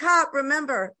be a cop,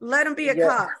 remember, let them be a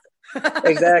Yeah, cop.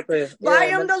 exactly. Buy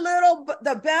Yeah, and them then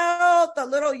the belt, the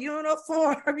little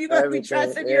uniform. You're gonna be everything.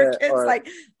 dressing your Yeah, kids or like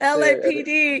yeah,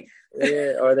 LAPD.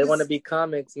 yeah, or they want to be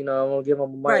comics. I'm gonna give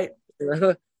them a mic.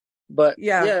 Right. But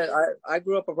Yeah. yeah, I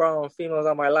grew up around females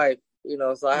all my life.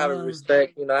 So I have a Mm.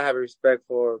 respect. I have a respect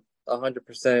for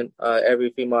 100% every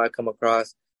female I come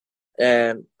across,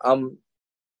 and I'm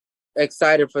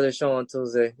excited for the show on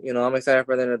Tuesday. I'm excited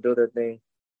for them to do their thing,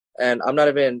 and I'm not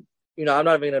even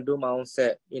gonna do my own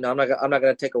set. I'm not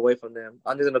gonna take away from them.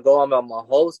 I'm just gonna go on. I'm a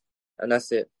host, and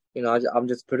that's it. I'm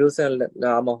just producing.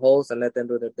 I'm a host, and let them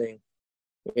do their thing.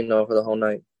 For the whole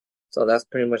night. So that's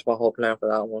pretty much my whole plan for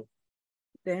that one.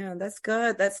 Damn, that's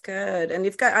good. That's good. And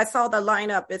I saw the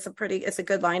lineup. It's a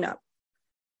good lineup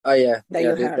Oh yeah, that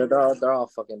yeah. you have. They're all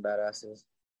fucking badasses.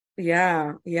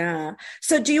 Yeah, yeah.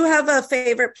 So do you have a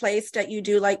favorite place that you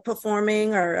do like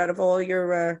performing, or out of all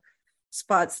your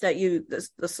spots that you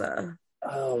this A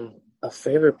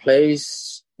favorite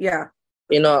place. yeah,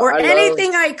 I or love.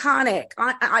 anything iconic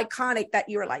that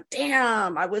you were like,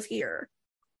 damn, I was here.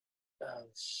 Oh,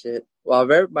 shit. Well,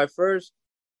 my first,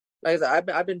 like I said,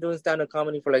 I've been doing stand up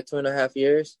comedy for like 2.5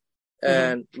 years,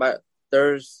 Mm-hmm. and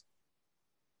there's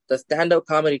the stand up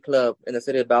comedy club in the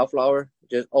city of Bellflower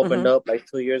just opened Mm-hmm. up like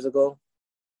 2 years ago,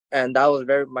 and that was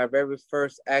my very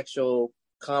first actual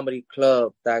comedy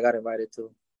club that I got invited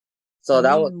to. So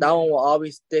that one will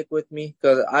always stick with me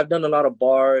because I've done a lot of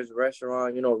bars,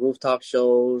 restaurant, rooftop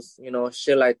shows,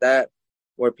 shit like that,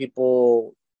 where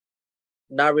people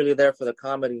not really there for the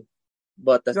comedy.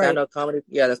 But Right. the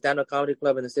stand up comedy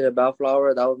club in the city of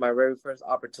Bellflower, that was my very first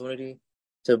opportunity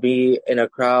to be in a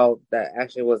crowd that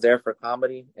actually was there for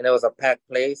comedy, and it was a packed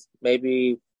place.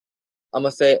 Maybe I'm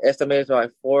gonna say estimated to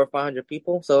like 400 or 500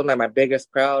 people, so it was like my biggest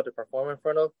crowd to perform in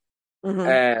front of. Mm-hmm.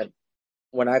 And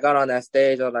when I got on that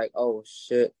stage, I was like, oh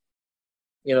shit,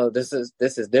 this is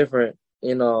different.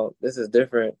 This is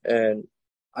different, and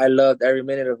I loved every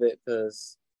minute of it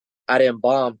because I didn't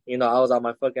bomb. I was on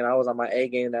my A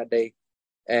game that day,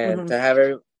 and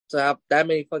Mm-hmm. to have that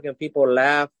many fucking people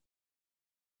laugh,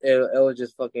 it was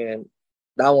just fucking.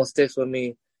 That one sticks with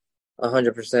me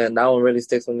 100%. That one really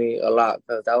sticks with me a lot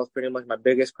because that was pretty much my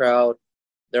biggest crowd.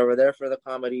 They were there for the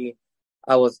comedy.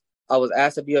 I was I was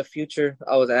asked to be a feature.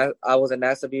 I wasn't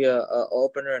asked to be a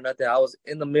opener or nothing. I was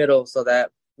in the middle, so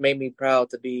that made me proud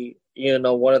to be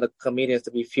one of the comedians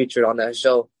to be featured on that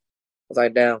show. I was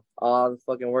like, damn, all the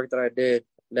fucking work that I did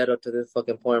led up to this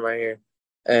fucking point right here,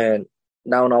 and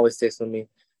that one always sticks with me.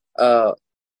 Uh,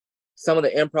 some of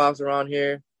the improvs around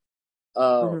here,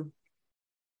 uh, Mm-hmm.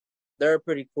 they're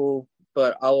pretty cool,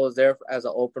 but I was there as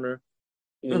an opener,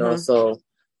 Mm-hmm. so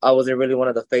I wasn't really one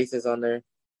of the faces on there.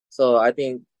 So I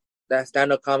think that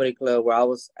stand-up comedy club where I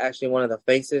was actually one of the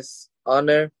faces on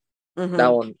there, Mm-hmm.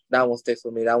 that one sticks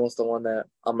with me. That one's the one that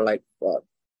I'm like, fuck,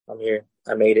 I'm here.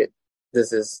 I made it.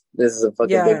 This is a fucking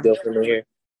big Yeah. deal for me here.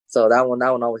 So that one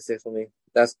always sticks with me.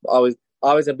 That's always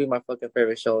gonna be my fucking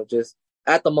favorite show. Just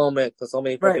at the moment, because so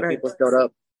many Right. fucking Right. people showed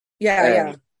up, Yeah. and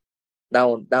Yeah.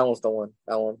 that one's the one.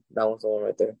 That one's the one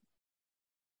right there.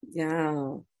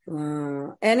 Yeah.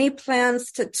 Any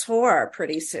plans to tour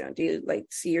pretty soon? Do you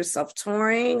like see yourself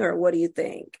touring, or what do you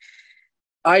think?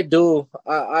 I do.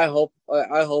 I hope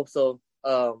so.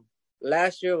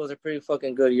 Last year was a pretty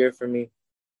fucking good year for me.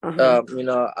 Uh-huh.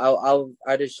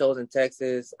 I did shows in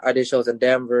Texas. I did shows in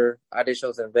Denver. I did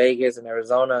shows in Vegas and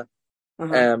Arizona.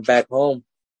 and back home.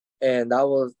 And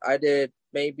I did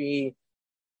maybe,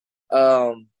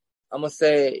 I'm gonna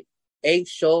say 8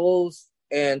 shows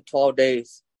in 12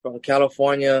 days from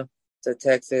California to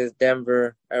Texas,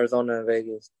 Denver, Arizona, and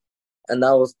Vegas. And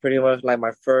that was pretty much like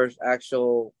my first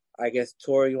actual, I guess,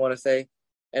 tour you want to say.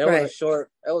 And it was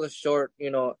a short,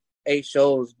 8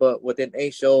 shows, but within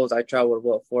 8 shows, I traveled,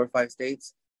 4 or 5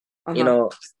 states, and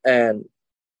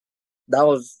that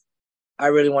was, I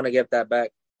really want to get that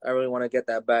back. I really want to get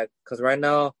that back because right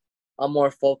now I'm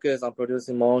more focused on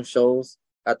producing my own shows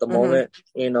at the moment,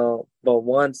 but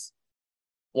once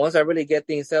I really get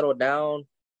things settled down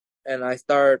and I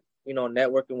start,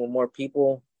 networking with more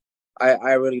people,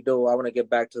 I really do. I want to get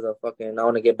back to I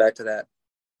want to get back to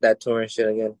that touring shit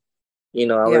again. I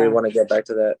really want to get back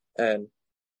to that. And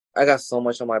I got so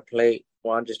much on my plate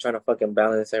where I'm just trying to fucking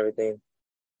balance everything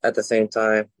at the same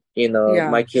time.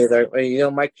 My kids are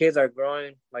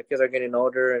growing. My kids are getting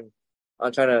older, and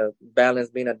I'm trying to balance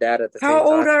being a dad at the same time. How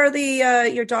old are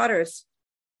your daughters?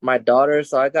 My daughters,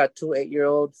 so I got 2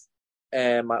 8-year-olds,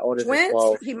 and my oldest is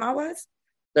 12. Himawas?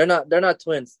 They're not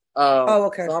twins.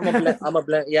 Okay. So I'm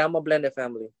a blended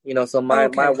family. So my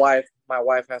wife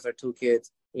has her 2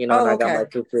 kids. And I got my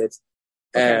 2 kids,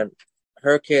 and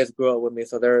her kids grew up with me,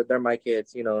 so they're my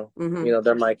kids.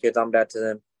 They're my kids. I'm dad to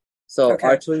them. So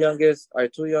our two youngest,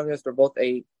 they're both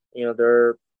 8.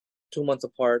 They're 2 months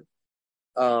apart.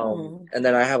 And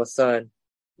then I have a son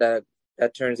that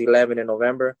turns 11 in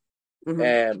November,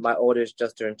 and my oldest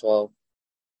just turned 12.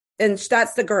 And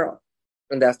that's the girl.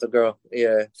 And that's the girl,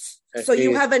 yeah. And so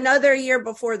you have another year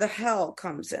before the hell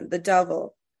comes in, the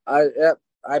devil.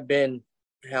 I've been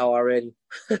hell already.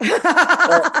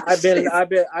 I've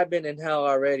been in hell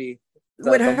already.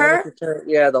 With her?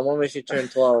 The moment she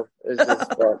turned 12, it's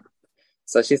just fuck.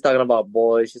 So she's talking about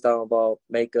boys, she's talking about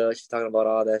makeup, she's talking about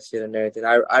all that shit and everything.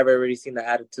 I've already seen the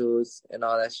attitudes and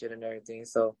all that shit and everything.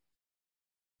 So,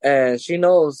 and she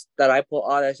knows that I put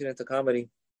all that shit into comedy.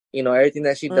 Everything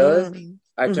that she does,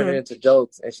 I turn it into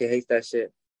jokes, and she hates that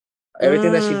shit.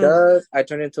 Everything that she does, I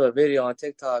turn into a video on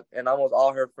TikTok, and almost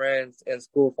all her friends in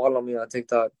school follow me on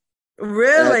TikTok.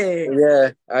 Really?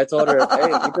 I told her,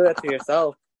 hey, you do that to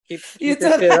yourself. Keep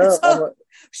this shit up.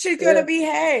 She's gonna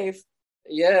behave.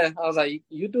 Yeah, I was like,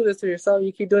 you do this to yourself.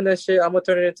 You keep doing that shit, I'm gonna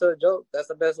turn it into a joke. That's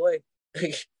the best way.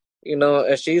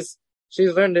 And she's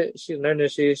learned it. She's learned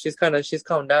it. She's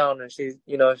calmed down, and she's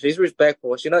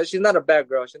respectful. She's not a bad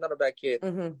girl. She's not a bad kid.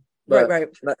 But right.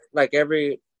 Like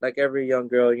every young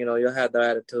girl, you'll have their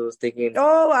attitudes thinking.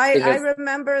 Oh, I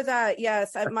remember that.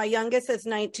 Yes, my youngest is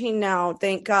 19 now,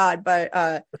 thank God.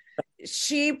 But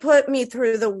she put me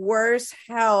through the worst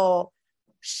hell.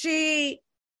 She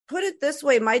put it this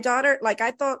way: my daughter,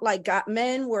 I thought,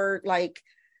 men were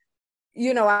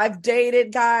I've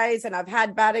dated guys and I've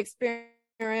had bad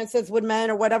experiences with men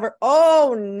or whatever.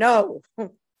 Oh no!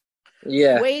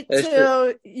 Yeah. Wait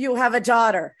till you have a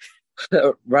daughter.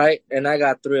 Right, and I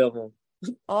got 3 of them.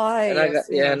 Oh, and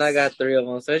I got 3 of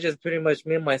them. So it's just pretty much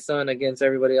me and my son against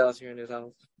everybody else here in this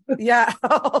house. Yeah.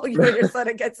 Oh, you and your son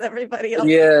against everybody else.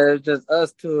 Yeah, it's just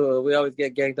us 2. We always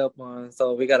get ganged up on,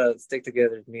 so we gotta stick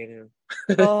together, me and him.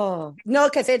 Oh no,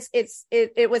 because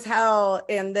it was hell,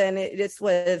 and then this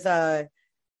was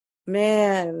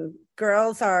man.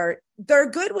 Girls they're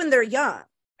good when they're young,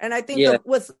 and I think they're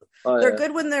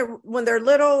good when they're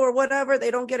little or whatever.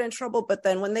 They don't get in trouble, but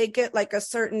then when they get a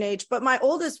certain age. But my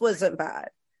oldest wasn't bad.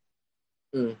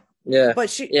 Yeah, but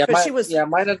she was. Yeah,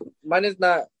 mine is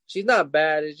not. She's not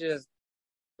bad. It's just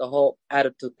the whole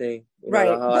attitude thing, right?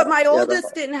 But my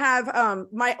oldest didn't have.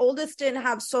 My oldest didn't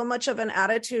have so much of an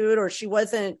attitude, or she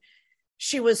wasn't.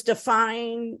 She was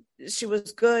defined. She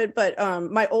was good, but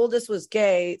my oldest was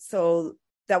gay, so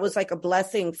that was a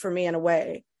blessing for me in a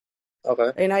way.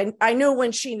 Okay. And I knew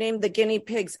when she named the guinea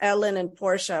pigs Ellen and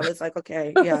Portia, I was like,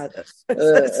 okay, yeah.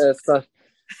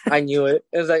 I knew it.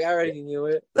 It was I already knew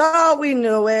it. Oh, we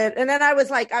knew it. And then I was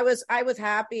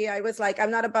happy. I was like,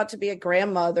 I'm not about to be a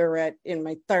grandmother in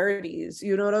my 30s.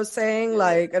 You know what I'm saying? And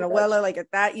Abuela,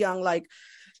 at that young,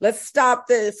 let's stop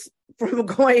this from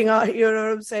going on. You know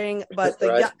what I'm saying? But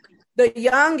the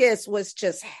youngest was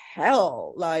just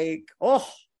hell. Oh,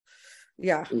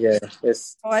 yeah. Yeah.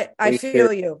 I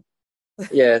feel you.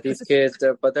 Yeah, these kids,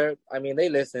 they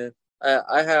listen.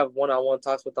 I have one-on-one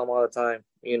talks with them all the time,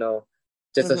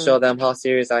 just to show them how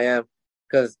serious I am.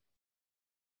 Because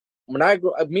when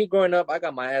me growing up, I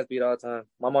got my ass beat all the time.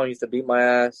 My mom used to beat my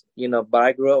ass, but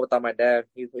I grew up without my dad.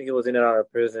 He was in and out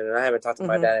of prison, and I haven't talked to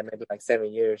my dad in maybe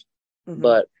 7 years.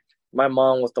 But my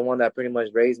mom was the one that pretty much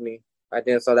raised me. I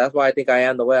think so. That's why I think I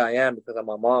am the way I am, because of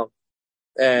my mom.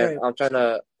 And I'm trying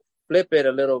to flip it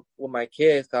a little with my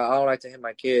kids. Cause I don't like to hit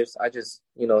my kids. I just,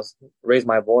 raise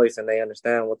my voice and they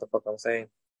understand what the fuck I'm saying.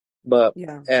 But,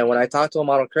 Yeah. and when I talk to them,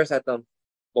 I don't curse at them.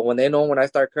 But when they know, when I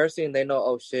start cursing, they know,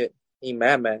 oh shit, he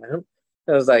mad.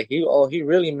 It was like, he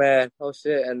really mad. Oh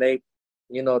shit. And they,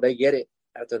 they get it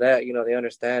after that, they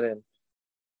understand and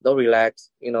they'll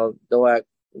relax, they'll act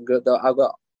good. I'll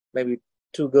go maybe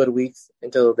 2 good weeks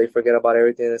until they forget about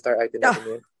everything and start acting up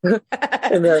again.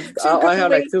 And then Two good I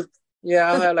have like weeks. two,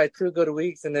 yeah, I'll have like 2 good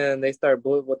weeks and then they start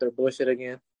with their bullshit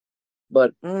again.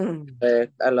 But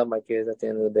I love my kids at the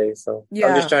end of the day, so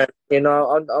I'm just trying,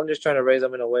 I'm just trying to raise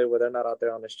them in a way where they're not out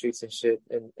there on the streets and shit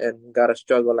and gotta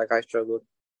struggle like I struggled.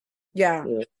 Yeah.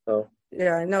 So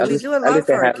Yeah. No, at we least do a at lot least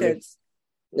they for our have me. kids.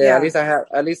 Yeah, Yeah.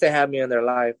 at least they have me in their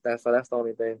life. That's the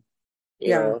only thing.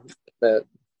 Yeah. That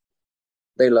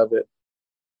they love it.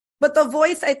 But the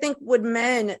voice, I think, with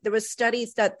men, there was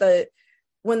studies that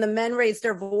when the men raised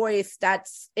their voice,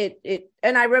 that's it.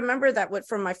 And I remember that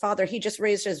from my father. He just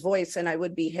raised his voice and I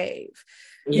would behave.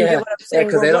 You get Yeah, what I'm yeah, saying?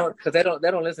 because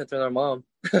they don't listen to their mom.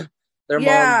 Their mom,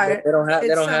 Yeah, they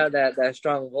it's don't have that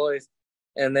strong voice,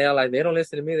 and they are like, they don't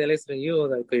listen to me, they listen to you.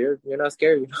 Like, you're not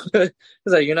scary. It's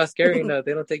like, you're not scary enough.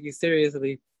 They don't take you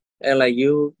seriously, and like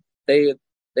they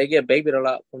get babied a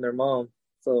lot from their mom.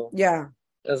 So yeah,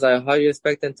 it's like, how you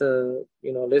expect them to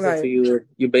listen to right. you?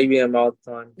 You baby them all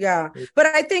the time. Yeah, but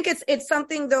I think it's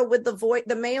something though with the voice,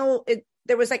 the male.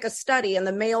 There was like a study, and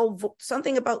the male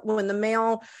something about when the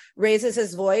male raises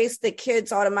his voice, the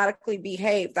kids automatically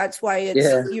behave. That's why it's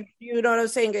Yeah, you know what I'm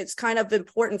saying. It's kind of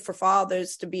important for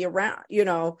fathers to be around. yeah,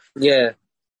 yeah,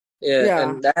 Yeah,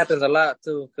 and that happens a lot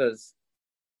too, because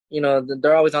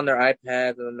they're always on their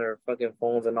iPads and their fucking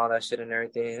phones and all that shit and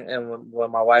everything. And when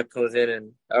my wife comes in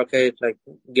and okay, like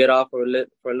get off for a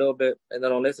little bit, and they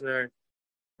don't listen to her,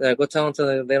 then I go tell them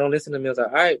to they don't listen to me. I was like,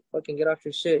 all right, fucking get off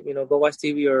your shit, go watch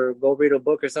TV or go read a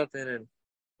book or something, and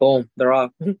boom, they're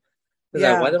off. It's like,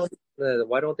 yeah,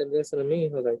 why don't they listen to me?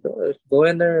 I was like, go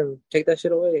in there and take that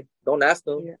shit away. Don't ask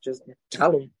them, yeah, just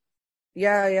tell them.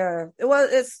 yeah, yeah. Well,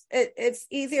 it's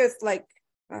easier. It's like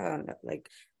I don't know, like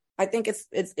I think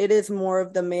it is more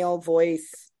of the male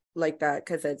voice like that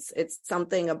because it's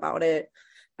something about it.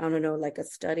 I don't know, like a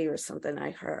study or something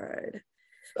I heard.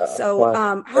 So,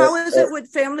 Well, how is it with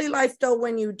family life though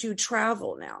when you do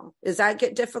travel now? Does that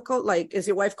get difficult? Like, is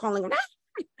your wife calling?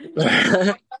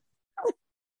 I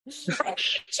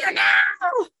need you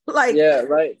now. Like, yeah,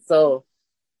 right. So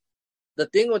the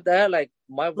thing with that, like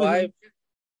my mm-hmm, wife,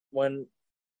 when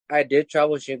I did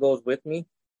travel, she goes with me,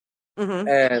 mm-hmm,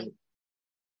 and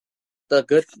the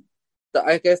good,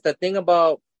 I guess the thing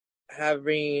about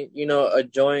having a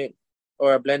joint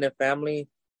or a blended family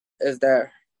is that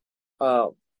uh,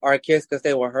 our kids can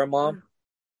stay with her mom,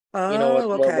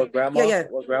 oh, okay, with yeah, grandma,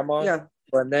 yeah, yeah,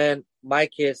 but then my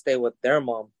kids stay with their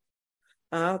mom,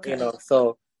 okay,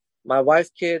 so my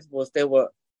wife's kids will stay with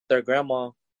their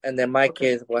grandma, and then my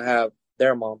okay, kids will have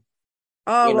their mom,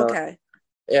 you oh, know. okay,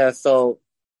 Yeah, so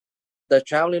the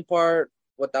traveling part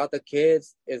without the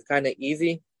kids is kind of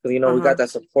easy because we got uh-huh, that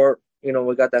support. We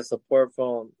got that support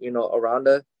from around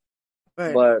us.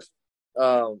 right, But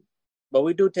um, but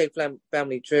we do take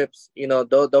family trips.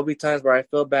 There'll be times where I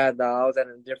feel bad that I was in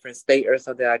a different state or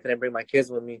something. I couldn't bring my kids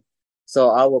with me, so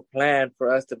I will plan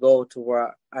for us to go to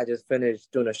where I just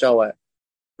finished doing a show at.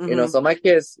 mm-hmm, So my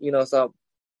kids, so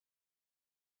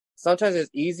sometimes it's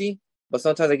easy, but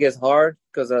sometimes it gets hard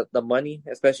because of the money,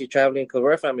 especially traveling. Because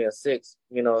we're a family of six,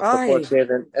 it's the four I, kids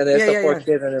and yeah, it's the yeah, four yeah,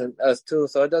 kids and then us too.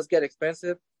 So it does get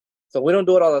expensive. So we don't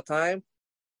do it all the time.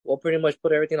 We'll pretty much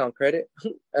put everything on credit,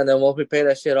 and then once we pay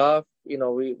that shit off, we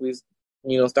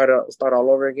start all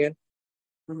over again.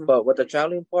 mm-hmm, But with the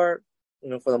traveling part,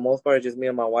 for the most part, it's just me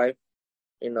and my wife,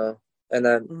 you know, and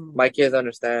then mm-hmm. my kids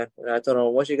understand. And I told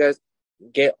them once you guys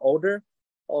get older,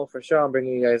 oh for sure I'm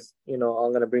bringing you guys. I'm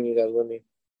gonna bring you guys with me,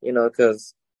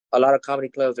 because a lot of comedy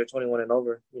clubs are 21 and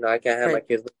over. I can't have my Right,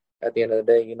 kids with me at the end of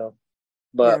the day.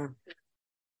 But yeah,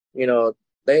 you know,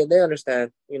 they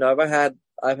understand.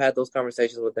 I've had those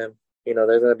conversations with them.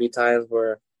 There's gonna be times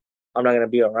where I'm not gonna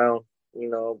be around,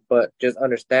 but just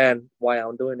understand why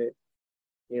I'm doing it.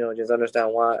 Just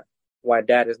understand why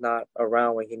dad is not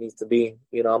around when he needs to be.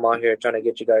 I'm out here trying to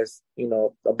get you guys,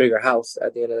 a bigger house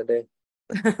at the end of the day.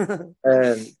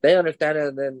 And they understand it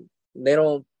and then they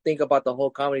don't think about the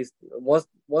whole comedy.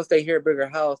 Once they hear bigger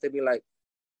house, they be like,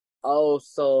 oh,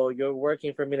 so you're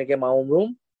working for me to get my own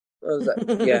room? I was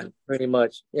like, yeah, pretty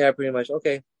much. Yeah, pretty much.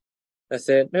 Okay. That's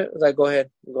it. I was like, go ahead,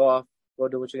 go off, go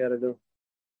do what you gotta do.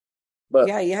 But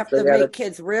yeah. You have they to gotta, make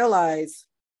kids realize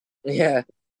yeah,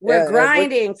 we're yeah,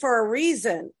 grinding for a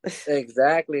reason.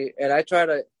 exactly. And I try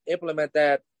to implement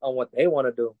that on what they want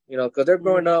to do, you know, because they're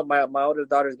growing up. My oldest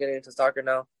daughter's getting into soccer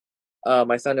now.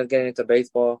 My son is getting into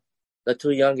baseball. The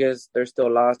two youngest, they're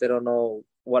still lost. They don't know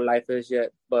what life is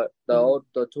yet. But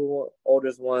the two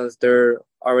oldest ones, they're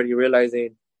already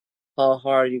realizing how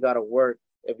hard you gotta work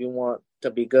if you want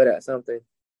to be good at something.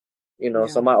 You know,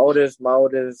 so Yeah. my oldest,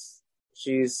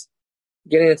 she's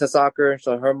getting into soccer,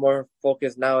 so her more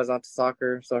focus now is on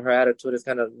soccer. So her attitude is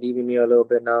kind of leaving me a little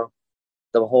bit now.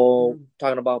 The whole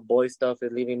talking about boy stuff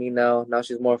is leaving me now. Now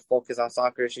she's more focused on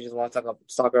soccer. She just wants to talk about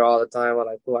soccer all the time. I'm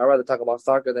like, cool, I'd rather talk about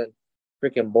soccer than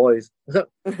freaking boys.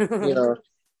 You know.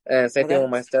 And same Well,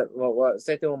 thing with that's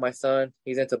same thing with my son.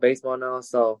 He's into baseball now,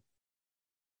 so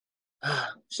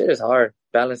shit is hard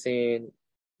balancing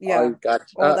all yeah, you got.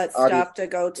 all that All these, stuff to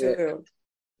go yeah, to.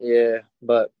 yeah.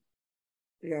 But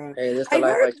Yeah. hey, this is the I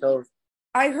life heard I chose.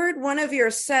 I heard one of your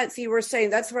sets you were saying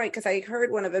that's right because I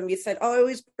heard one of them you said, "Oh, I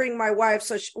always bring my wife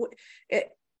so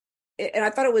and I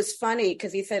thought it was funny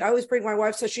because he said, "I always bring my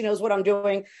wife so she knows what I'm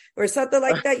doing," or something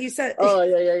like that. You said, Oh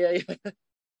yeah.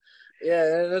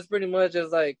 Yeah, and that's pretty much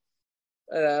just like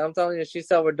I'm telling you, she's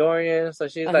Salvadorian, so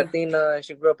she's uh, Latina, and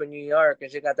she grew up in New York,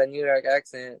 and she got that New York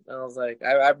accent. And I was like,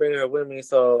 I bring her with me,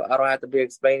 so I don't have to be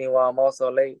explaining why I'm also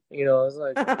late. You know, it's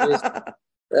like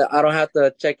I don't have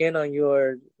to check in on you,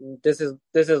 or this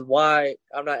is why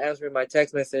I'm not answering my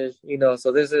text message. You know,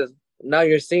 so this is now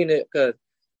you're seeing it because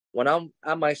when I'm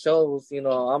at my shows, you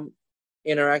know, I'm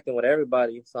interacting with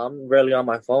everybody, so I'm rarely on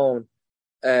my phone,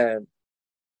 and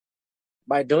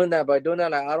by doing that, like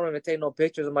I don't even take no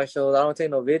pictures of my shows. I don't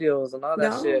take no videos and all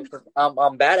that no, shit. 'Cause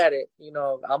I'm bad at it. You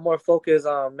know, I'm more focused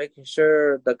on making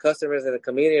sure the customers and the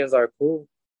comedians are cool.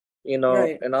 You know,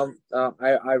 right. and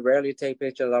I rarely take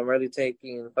pictures. I'm rarely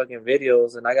taking fucking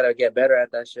videos, and I gotta get better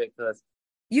at that shit because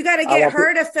You got to I get want.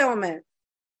 her to film it.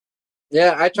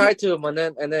 Yeah, I You, tried to, but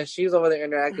then she's over there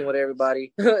interacting with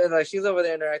everybody, and like she's over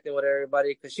there interacting with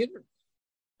everybody because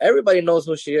everybody knows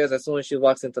who she is as soon as she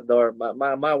walks into the door.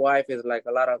 My wife is like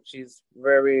she's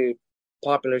very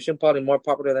popular. She's probably more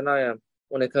popular than I am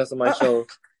when it comes to my shows,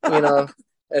 you know,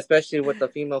 especially with the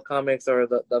female comics or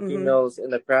the hmm females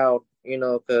in the crowd, you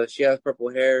know, because she has purple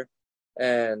hair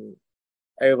and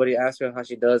everybody asks her how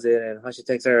she does it and how she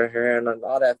takes her hair and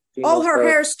all that Oh, female her stuff.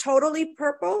 hair's totally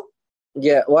purple.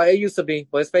 Yeah, well, it used to be,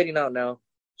 but it's fading out now.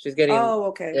 She's getting, Oh,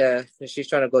 okay. yeah, she's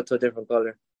trying to go to a different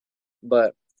color.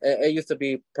 But it used to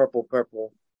be purple,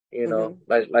 you know,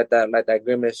 hmm like that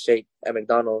grimace shake at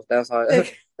McDonald's. That's how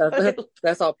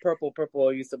that's how purple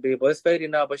it used to be. But it's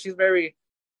fading now. But she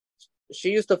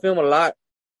used to film a lot.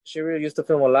 She really used to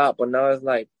film a lot. But now it's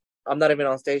like I'm not even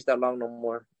on stage that long no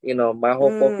more. You know, my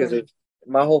whole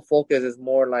focus is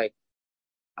more like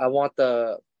I want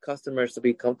the customers to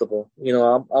be comfortable. You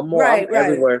know, I'm Right, right.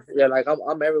 everywhere. Yeah, like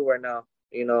I'm everywhere now.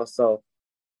 You know, so.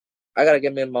 I gotta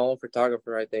get me my own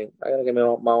photographer. I think I gotta get me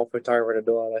my own photographer to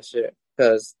do all that shit.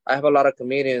 Because I have a lot of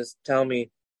comedians tell me,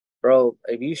 bro,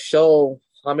 if you show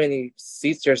how many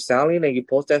seats you're selling and you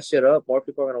post that shit up, more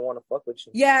people are gonna want to fuck with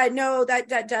you. Yeah, no, that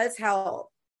does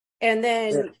help. And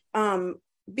Yeah, then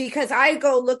because I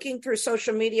go looking through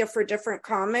social media for different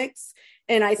comics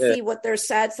and I yeah, see what their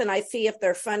sets and I see if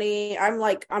they're funny. I'm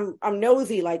like I'm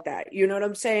nosy like that. You know what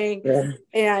I'm saying? yeah,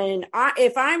 And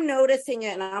if I'm noticing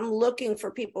it and I'm looking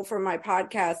for people for my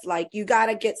podcast, like you got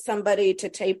to get somebody to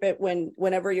tape it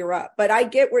whenever you're up. But I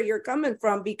get where you're coming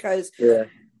from because yeah,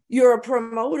 you're a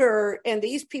promoter and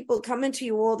these people coming to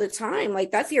you all the time.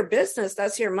 Like that's your business,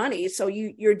 that's your money. So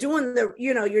you're doing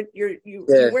you're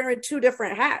yeah, wearing two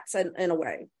different hats in a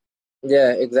way.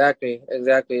 yeah. Exactly.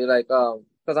 Like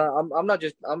because I'm not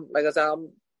just I'm like I said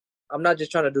I'm not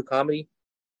just trying to do comedy.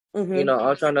 You Mm-hmm. know,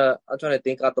 I'm trying to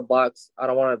think out the box. I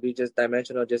don't want to be just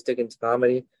dimensional, just sticking to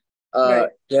comedy. Right.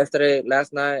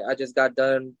 Last night, I just got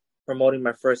done promoting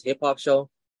my first hip hop show.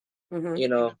 Mm-hmm. You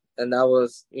know, and that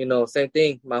was, you know, same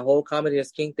thing. My whole comedy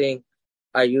is king thing.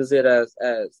 I use it as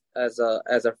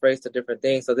a phrase to different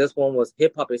things. So this one was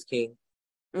hip hop is king.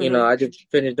 You know, Mm-hmm. I just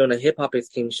finished doing a hip hop is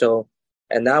king show,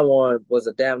 and that one was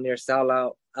a damn near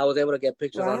sellout. I was able to get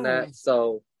pictures on Wow. that,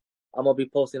 so I'm gonna be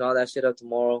posting all that shit up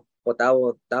tomorrow. But that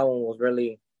one was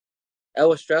really it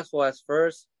was stressful at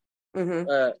first. Mm-hmm.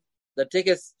 Uh, the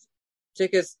tickets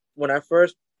when I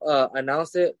first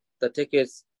announced it, the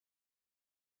tickets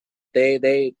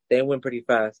they went pretty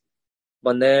fast.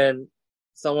 But then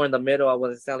somewhere in the middle, I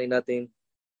wasn't selling nothing,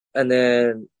 and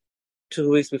then 2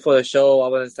 weeks before the show, I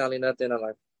wasn't selling nothing. I'm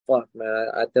like, fuck, man,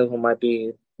 I think it might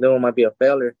be a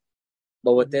failure.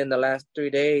 But Mm-hmm. within the last 3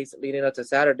 days leading up to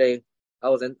Saturday, I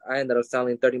ended up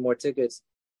selling 30 more tickets.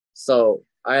 So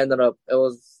it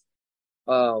was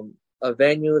a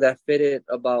venue that fitted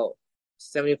about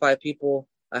 75 people.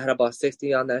 I had about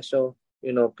 60 on that show.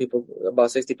 people,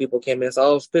 about 60 people came in. So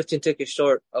I was 15 tickets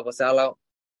short of a sellout.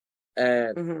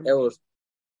 And it was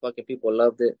fucking, people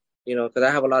loved it, because I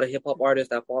have a lot of hip hop artists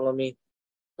that follow me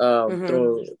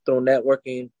through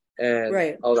networking. And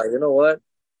Right. I was like, you know what?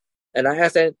 And I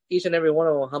asked each and every one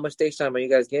of them, how much stage time are you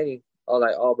guys getting? I was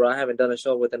like, oh, bro, I haven't done a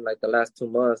show within like the last 2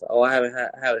 months. Oh, I haven't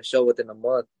had a show within a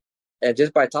month. And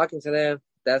just by talking to them,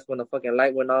 that's when the fucking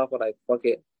light went off. I'm like, fuck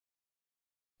it.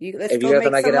 Let's go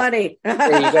make some money.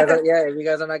 If you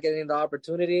guys are not getting the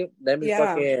opportunity, let me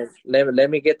let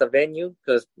me get the venue,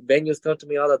 because venues come to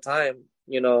me all the time,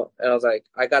 And I was like,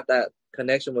 I got that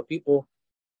connection with people.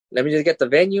 Let me just get the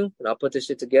venue and I'll put this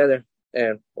shit together.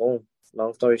 And boom,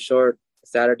 long story short,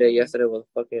 yesterday was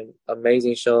a fucking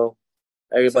amazing show.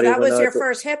 Everybody so that was your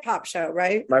first hip hop show,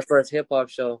 right? My first hip hop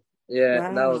show. Yeah. Wow.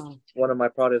 And that was one of my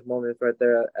proudest moments right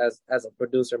there as a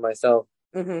producer myself.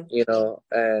 And it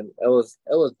was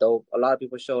dope. A lot of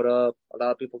people showed up. A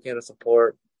lot of people came to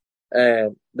support.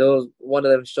 And there was one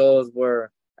of them shows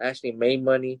where I actually made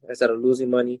money instead of losing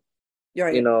money.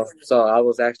 Right. So I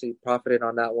was actually profiting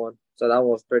on that one. So that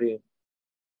was pretty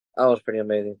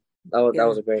amazing. That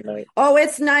was a great night. Oh,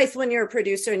 it's nice when you're a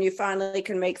producer and you finally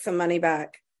can make some money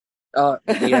back.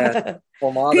 Yeah.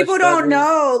 People don't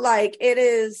know, like, it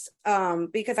is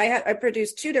because I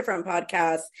produced 2 different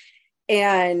podcasts.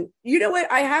 And you know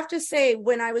what? I have to say,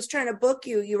 when I was trying to book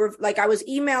you, you were like, I was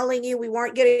emailing you. We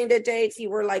weren't getting the dates. You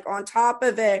were like on top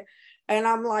of it. And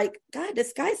I'm like, God,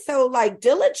 this guy's so like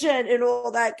diligent and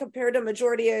all that compared to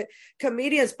majority of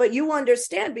comedians. But you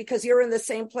understand because you're in the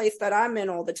same place that I'm in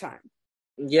all the time.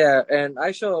 Yeah. And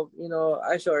I show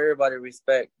everybody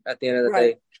respect at the end of the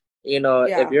day.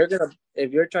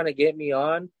 If you're trying to get me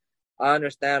on, I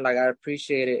understand. Like, I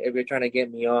appreciate it if you're trying to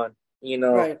get me on,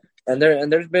 Right. And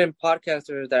there's been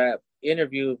podcasters that I've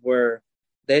interviewed where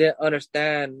they didn't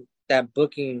understand that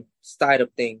booking side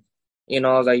of things. I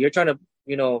was like, you're trying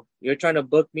to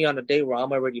book me on a date where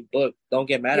I'm already booked. Don't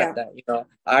get mad at that.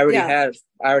 I already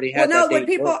had. Well, no, when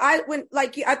people,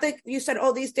 I think you said,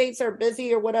 oh, these dates are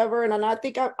busy or whatever. And I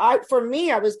think for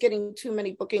me, I was getting too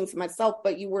many bookings myself,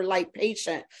 but you were like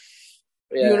patient.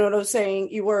 Yeah. You know what I'm saying?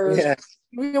 You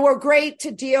were great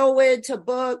to deal with, to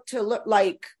book, to look,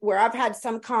 like, where I've had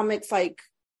some comics like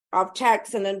I'll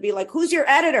text and then be like, who's your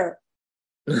editor?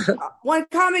 One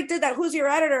comic did that. Who's your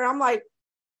editor? I'm like,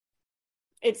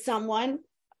 it's someone.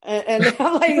 And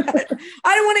I'm like,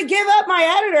 I don't want to give up my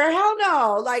editor. Hell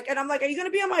no. Like, and I'm like, are you going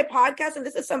to be on my podcast? And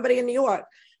this is somebody in New York.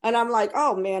 And I'm like,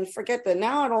 oh man, forget that.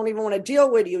 Now I don't even want to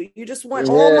deal with you. You just want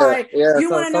you want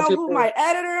to know who my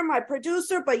editor, my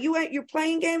producer, but you're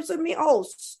playing games with me. Oh,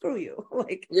 screw you.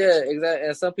 Like, yeah, exactly.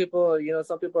 And some people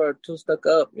are too stuck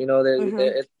up.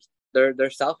 They're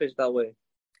selfish that way.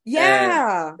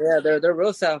 Yeah. And, they're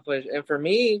real selfish. And for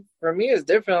me, it's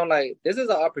different. I'm like, this is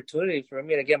an opportunity for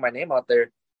me to get my name out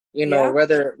there.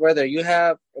 Whether you're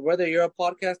a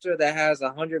podcaster that has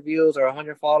 100 views or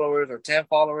 100 followers or 10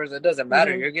 followers, it doesn't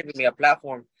matter. You're giving me a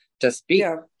platform to speak.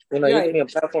 You're giving me a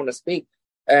platform to speak.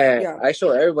 And I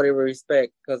show everybody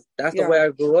respect because that's the way I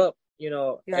grew up,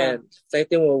 and same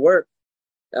thing with work.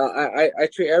 I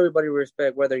treat everybody with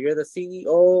respect, whether you're the CEO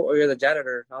or you're the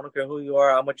janitor. I don't care who you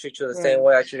are. I'm going to treat you the same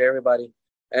way I treat everybody.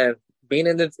 And being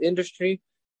in this industry,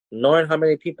 knowing how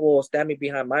many people will stand me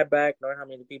behind my back, knowing how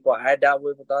many people I dealt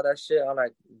with all that shit, I'm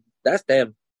like, that's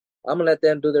them. I'm going to let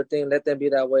them do their thing. Let them be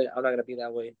that way. I'm not going to be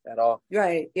that way at all.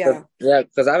 Right, yeah.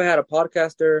 Because I've had a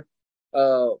podcaster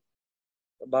about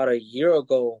a year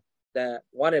ago that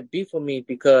wanted beef with me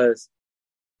because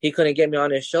he couldn't get me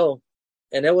on his show.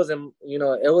 And it wasn't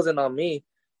on me.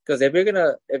 Because if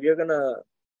you're gonna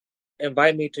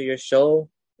invite me to your show,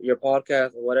 your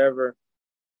podcast, or whatever,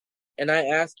 and I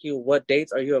ask you what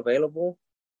dates are you available,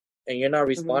 and you're not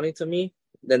responding to me,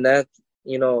 then that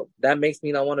makes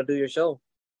me not want to do your show.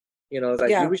 It's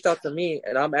like you reached out to me,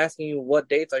 and I'm asking you what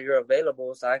dates are you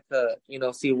available, so I could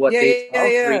see what dates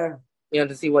I'm free.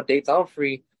 To see what dates I'm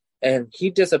free. And he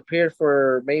disappeared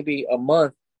for maybe a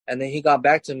month, and then he got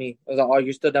back to me. I was like, "Oh,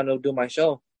 you're still down to do my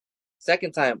show?"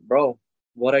 Second time, bro,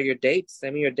 what are your dates?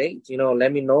 Send me your dates.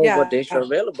 Let me know what dates you're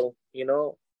available.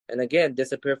 And again,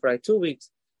 disappeared for like 2 weeks.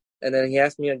 And then he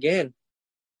asked me again,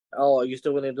 "Oh, are you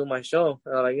still willing to do my show?"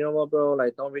 And I'm like, you know what, bro?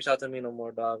 Like, don't reach out to me no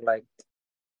more, dog. Like,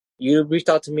 you reached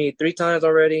out to me 3 times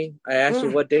already. I asked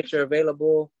you what dates are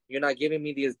available. You're not giving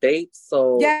me these dates.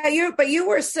 So but you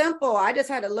were simple. I just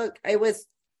had to look.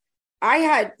 I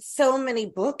had so many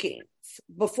bookings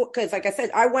before, because like I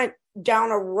said, I went down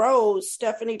a row.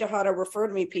 Stephanie Tejada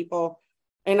referred me people.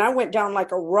 And I went down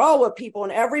like a row of people,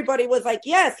 and everybody was like,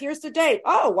 yes, here's the date.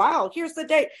 Oh, wow, here's the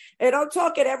date. And I'm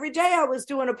talking every day I was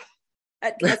doing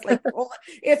podcast. Like,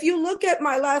 if you look at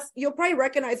my last, you'll probably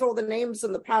recognize all the names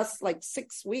in the past like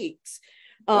 6 weeks.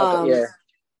 Okay,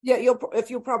 Yeah,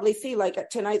 you'll probably see like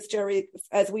tonight's Jerry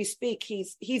as we speak.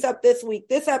 He's up this week.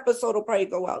 This episode will probably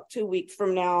go out 2 weeks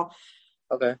from now.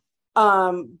 okay.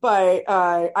 But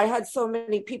I had so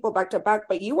many people back to back,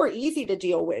 but you were easy to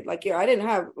deal with. Like I didn't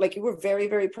have like you were very,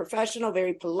 very professional,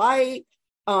 very polite.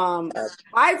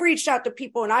 I've reached out to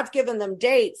people and I've given them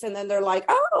dates and then they're like,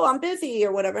 oh, I'm busy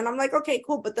or whatever. And I'm like, okay,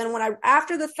 cool. But then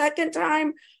after the second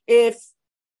time, if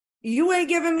you ain't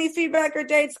giving me feedback or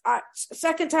dates,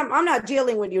 second time, I'm not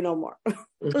dealing with you no more.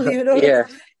 You know, Yeah.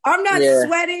 I'm not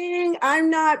sweating. I'm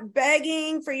not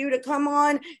begging for you to come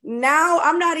on. Now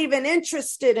I'm not even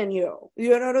interested in you.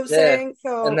 You know what I'm saying?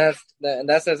 So, and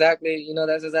that's exactly,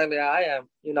 that's exactly how I am.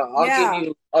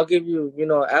 I'll give you,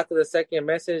 after the second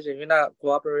message, if you're not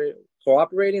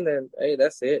cooperating, then hey,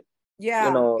 that's it.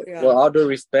 Yeah. Well, all due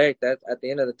respect, that at the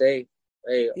end of the day,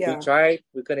 hey, we tried,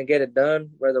 we couldn't get it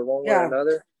done, whether one way or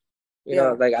another.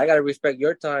 Like I gotta respect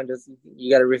your time, just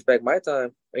you gotta respect my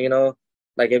time.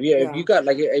 Like if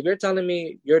you're telling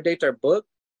me your dates are booked,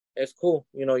 it's cool.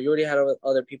 You already had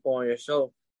other people on your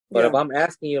show. But if I'm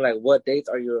asking you like what dates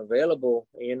are you available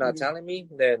and you're not telling me,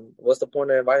 then what's the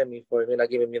point of inviting me for if you're not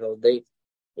giving me those dates?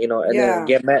 Then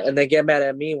get mad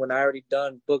at me when I already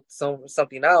booked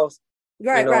something else.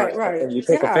 Right. And you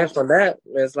take offense from that.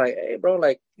 It's like, hey, bro,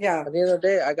 like at the end of the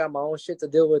day, I got my own shit to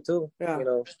deal with too.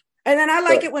 And then I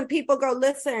like it when people go,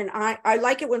 listen, I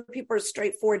like it when people are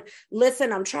straightforward.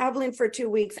 Listen, I'm traveling for 2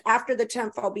 weeks. After the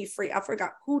 10th, I'll be free. I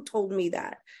forgot who told me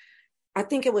that. I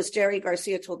think it was Jerry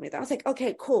Garcia told me that. I was like,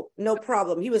 okay, cool. No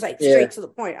problem. He was like straight to the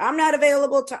point. I'm not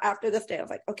available till after this day. I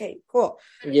was like, okay, cool.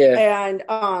 Yeah.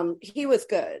 And he was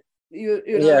good. You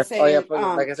know what I'm saying?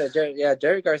 Like I said,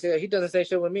 Jerry Garcia, he doesn't say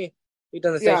shit with me.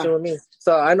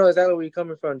 So I know exactly where you're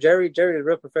coming from. Jerry is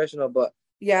real professional, but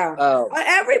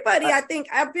everybody, I think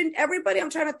everybody I'm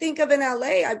trying to think of in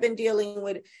LA, I've been dealing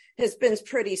with has been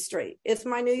pretty straight. It's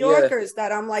my New Yorkers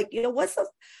that I'm like,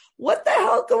 what the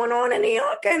hell going on in New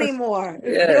York anymore?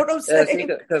 You know what I'm saying?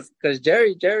 Because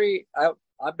Jerry,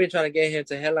 I've been trying to get him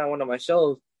to headline one of my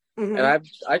shows, and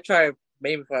I tried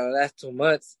maybe for the last 2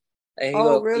 months, and he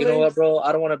goes, really? You know what, bro?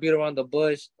 I don't want to beat around the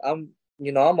bush. I'm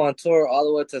on tour all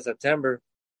the way to September.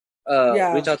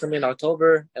 Reach out to me in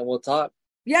October, and we'll talk.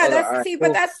 Yeah,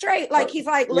 but that's straight. Like he's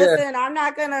like, listen, I'm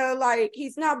not gonna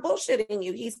he's not bullshitting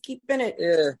you. He's keeping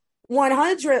it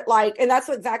 100, and that's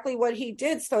exactly what he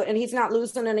did. So, and he's not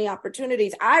losing any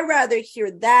opportunities. I rather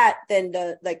hear that than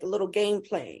the little game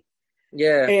playing.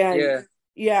 And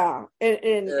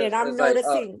I'm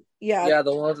noticing. The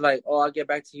ones like, oh, I'll get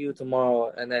back to you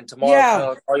tomorrow, and then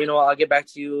tomorrow comes, or I'll get back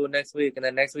to you next week, and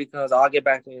then next week comes, I'll get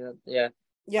back to you.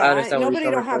 Nobody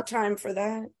don't have time for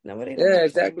that. Nobody.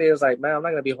 Exactly. It was like, man, I'm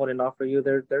not gonna be holding off for you.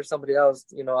 There's somebody else,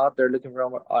 out there looking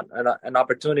for an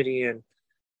opportunity, and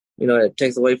it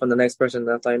takes away from the next person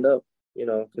that signed up.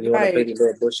 Because you want to play these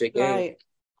little bullshit games.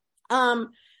 Right.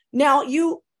 Now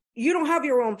you don't have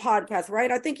your own podcast,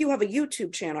 right? I think you have a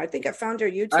YouTube channel. I think I found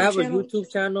your YouTube channel. I have a YouTube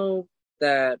channel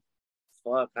that,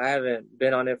 I haven't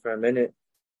been on it for a minute.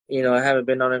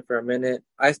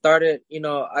 I started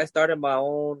my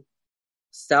own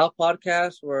South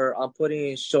podcast where I'm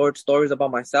putting short stories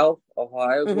about myself of how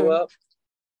I grew up,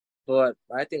 but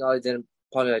I think I did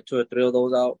probably like 2 or 3 of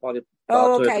those out.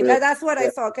 Okay, that's what I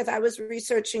saw because I was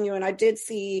researching you and I did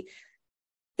see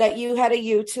that you had a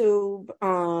YouTube.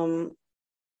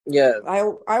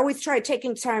 I always try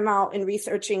taking time out and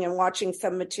researching and watching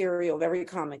some material of every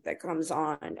comic that comes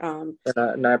on. And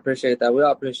I appreciate that. We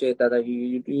all appreciate that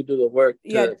you do the work.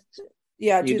 Do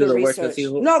the research.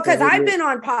 Because I've been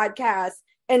on podcasts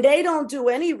and they don't do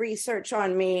any research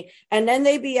on me, and then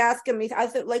they be asking me. I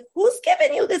said, like, who's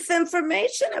giving you this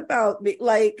information about me?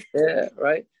 Like,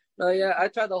 right. No, I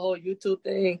tried the whole YouTube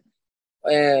thing,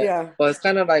 but it's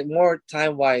kind of like more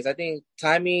time wise. I think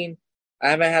timing. I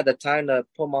haven't had the time to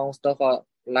put my own stuff out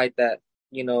like that.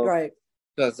 Right?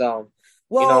 Because I'm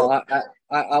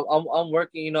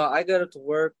working. I get up to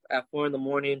work at 4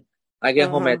 a.m. I get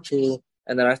home at 2.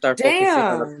 And then I start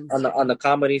focusing on the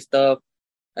comedy stuff.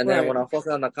 And then when I'm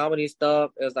focusing on the comedy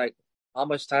stuff, it's like, how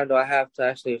much time do I have to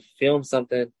actually film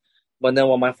something? But then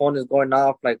when my phone is going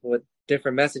off, like with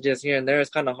different messages here and there, it's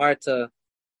kind of hard to.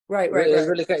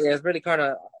 It's really kind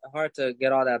of hard to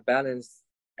get all that balance,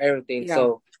 everything. Yeah.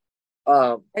 So,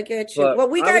 I get you. Well,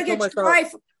 we gotta get your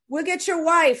wife. We'll get your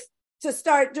wife to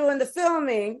start doing the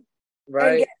filming. Right.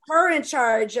 And get her in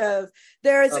charge of.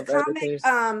 There's a comic,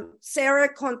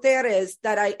 Sarah Contreras,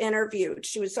 that I interviewed.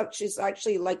 She's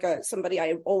actually like somebody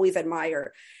I always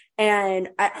admire, And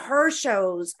at her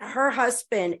shows, her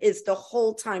husband is the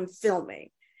whole time filming.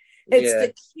 It's Yeah.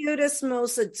 the cutest,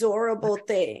 most adorable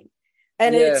thing.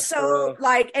 And Yeah, it's for so real.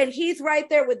 like, and he's right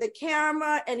there with the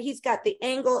camera and he's got the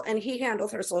angle and he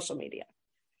handles her social media.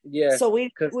 Yeah, So we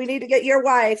because we need to get your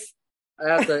wife. I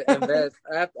have to invest.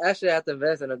 I have to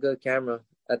invest in a good camera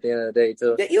at the end of the day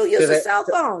too. You use a Because cell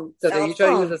phone. you Cell try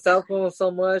to use phone. a cell phone so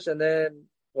much, and then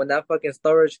when that fucking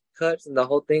storage cuts and the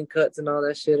whole thing cuts and all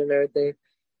that shit and everything,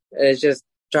 and it's just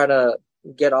trying to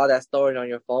get all that storage on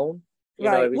your phone. You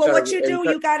know, Right. if you Well, try what to, you if you do,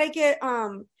 try, you got to get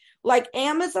like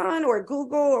Amazon or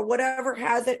Google or whatever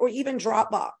has it, or even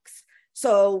Dropbox.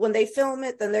 So when they film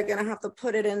it, then they're gonna have to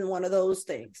put it in one of those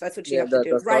things. That's what you yeah, have to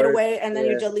do the right storage, away, and then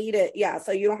you yeah, delete it. Yeah,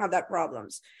 so you don't have that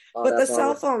problems. all But that the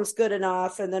cell problem. phone's good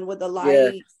enough, and then with the Yeah,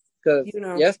 light, because you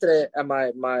know. yesterday at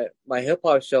my hip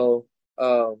hop show,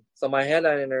 so my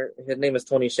headliner, his name is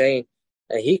Tony Shane,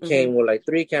 and he Hmm. came with like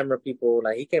three camera people.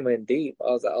 Like he came in deep.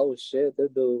 I was like, oh shit, this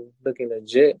dude looking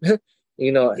legit.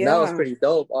 You know, and that was Yeah. pretty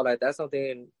dope. All like that's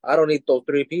something I don't need those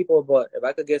three people, but if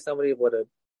I could get somebody with a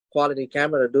quality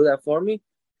camera to do that for me,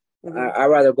 Hmm. I'd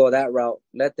rather go that route.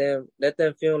 Let them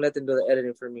film, let them do the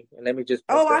editing for me, and let me just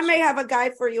Oh, post I that may shit. have a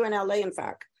guy for you in LA, in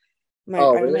fact.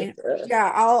 Oh, I really? may,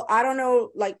 yeah, I don't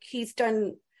know, like he's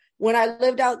done when I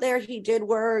lived out there, he did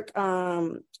work.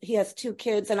 He has two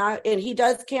kids and he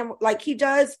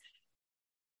does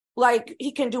like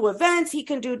he can do events, he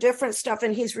can do different stuff,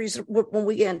 and when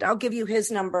we end, I'll give you his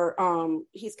number.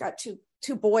 He's got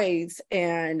two boys,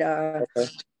 and Okay.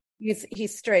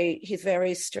 he's straight. He's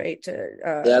very straight to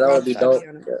Yeah, that would rock be solid. dope.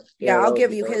 Yeah, Yeah, yeah, I'll that would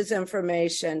give be you dope. his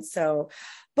information. So,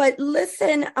 but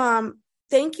listen,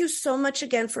 thank you so much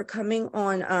again for coming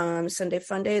on Sunday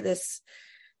Funday this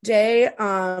day.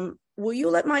 Will you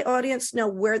let my audience know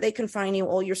where they can find you,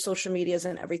 all your social medias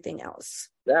and everything else?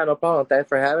 Yeah, no problem. Thanks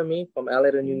for having me from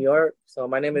LA to New York. So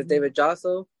my name is Mm-hmm. David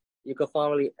Jasso. You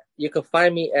can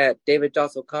find me at David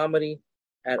Jasso Comedy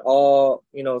at all,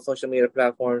 social media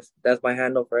platforms. That's my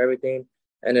handle for everything.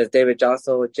 And it's David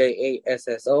Jasso,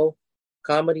 Jasso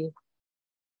Comedy.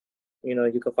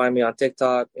 You can find me on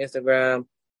TikTok, Instagram,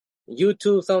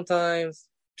 YouTube sometimes,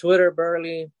 Twitter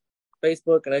barely,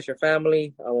 Facebook, unless you're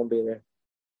family, I won't be there.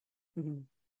 Mm-hmm.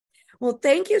 Well,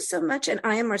 thank you so much. And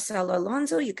I am Marcella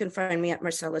Alonso. You can find me at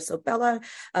Marcella Sobella,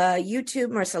 YouTube,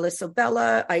 Marcella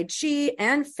Sobella, IG,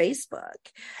 and Facebook.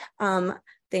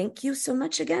 Thank you so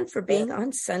much again for being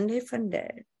on Sunday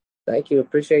Funday. Thank you.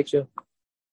 Appreciate you.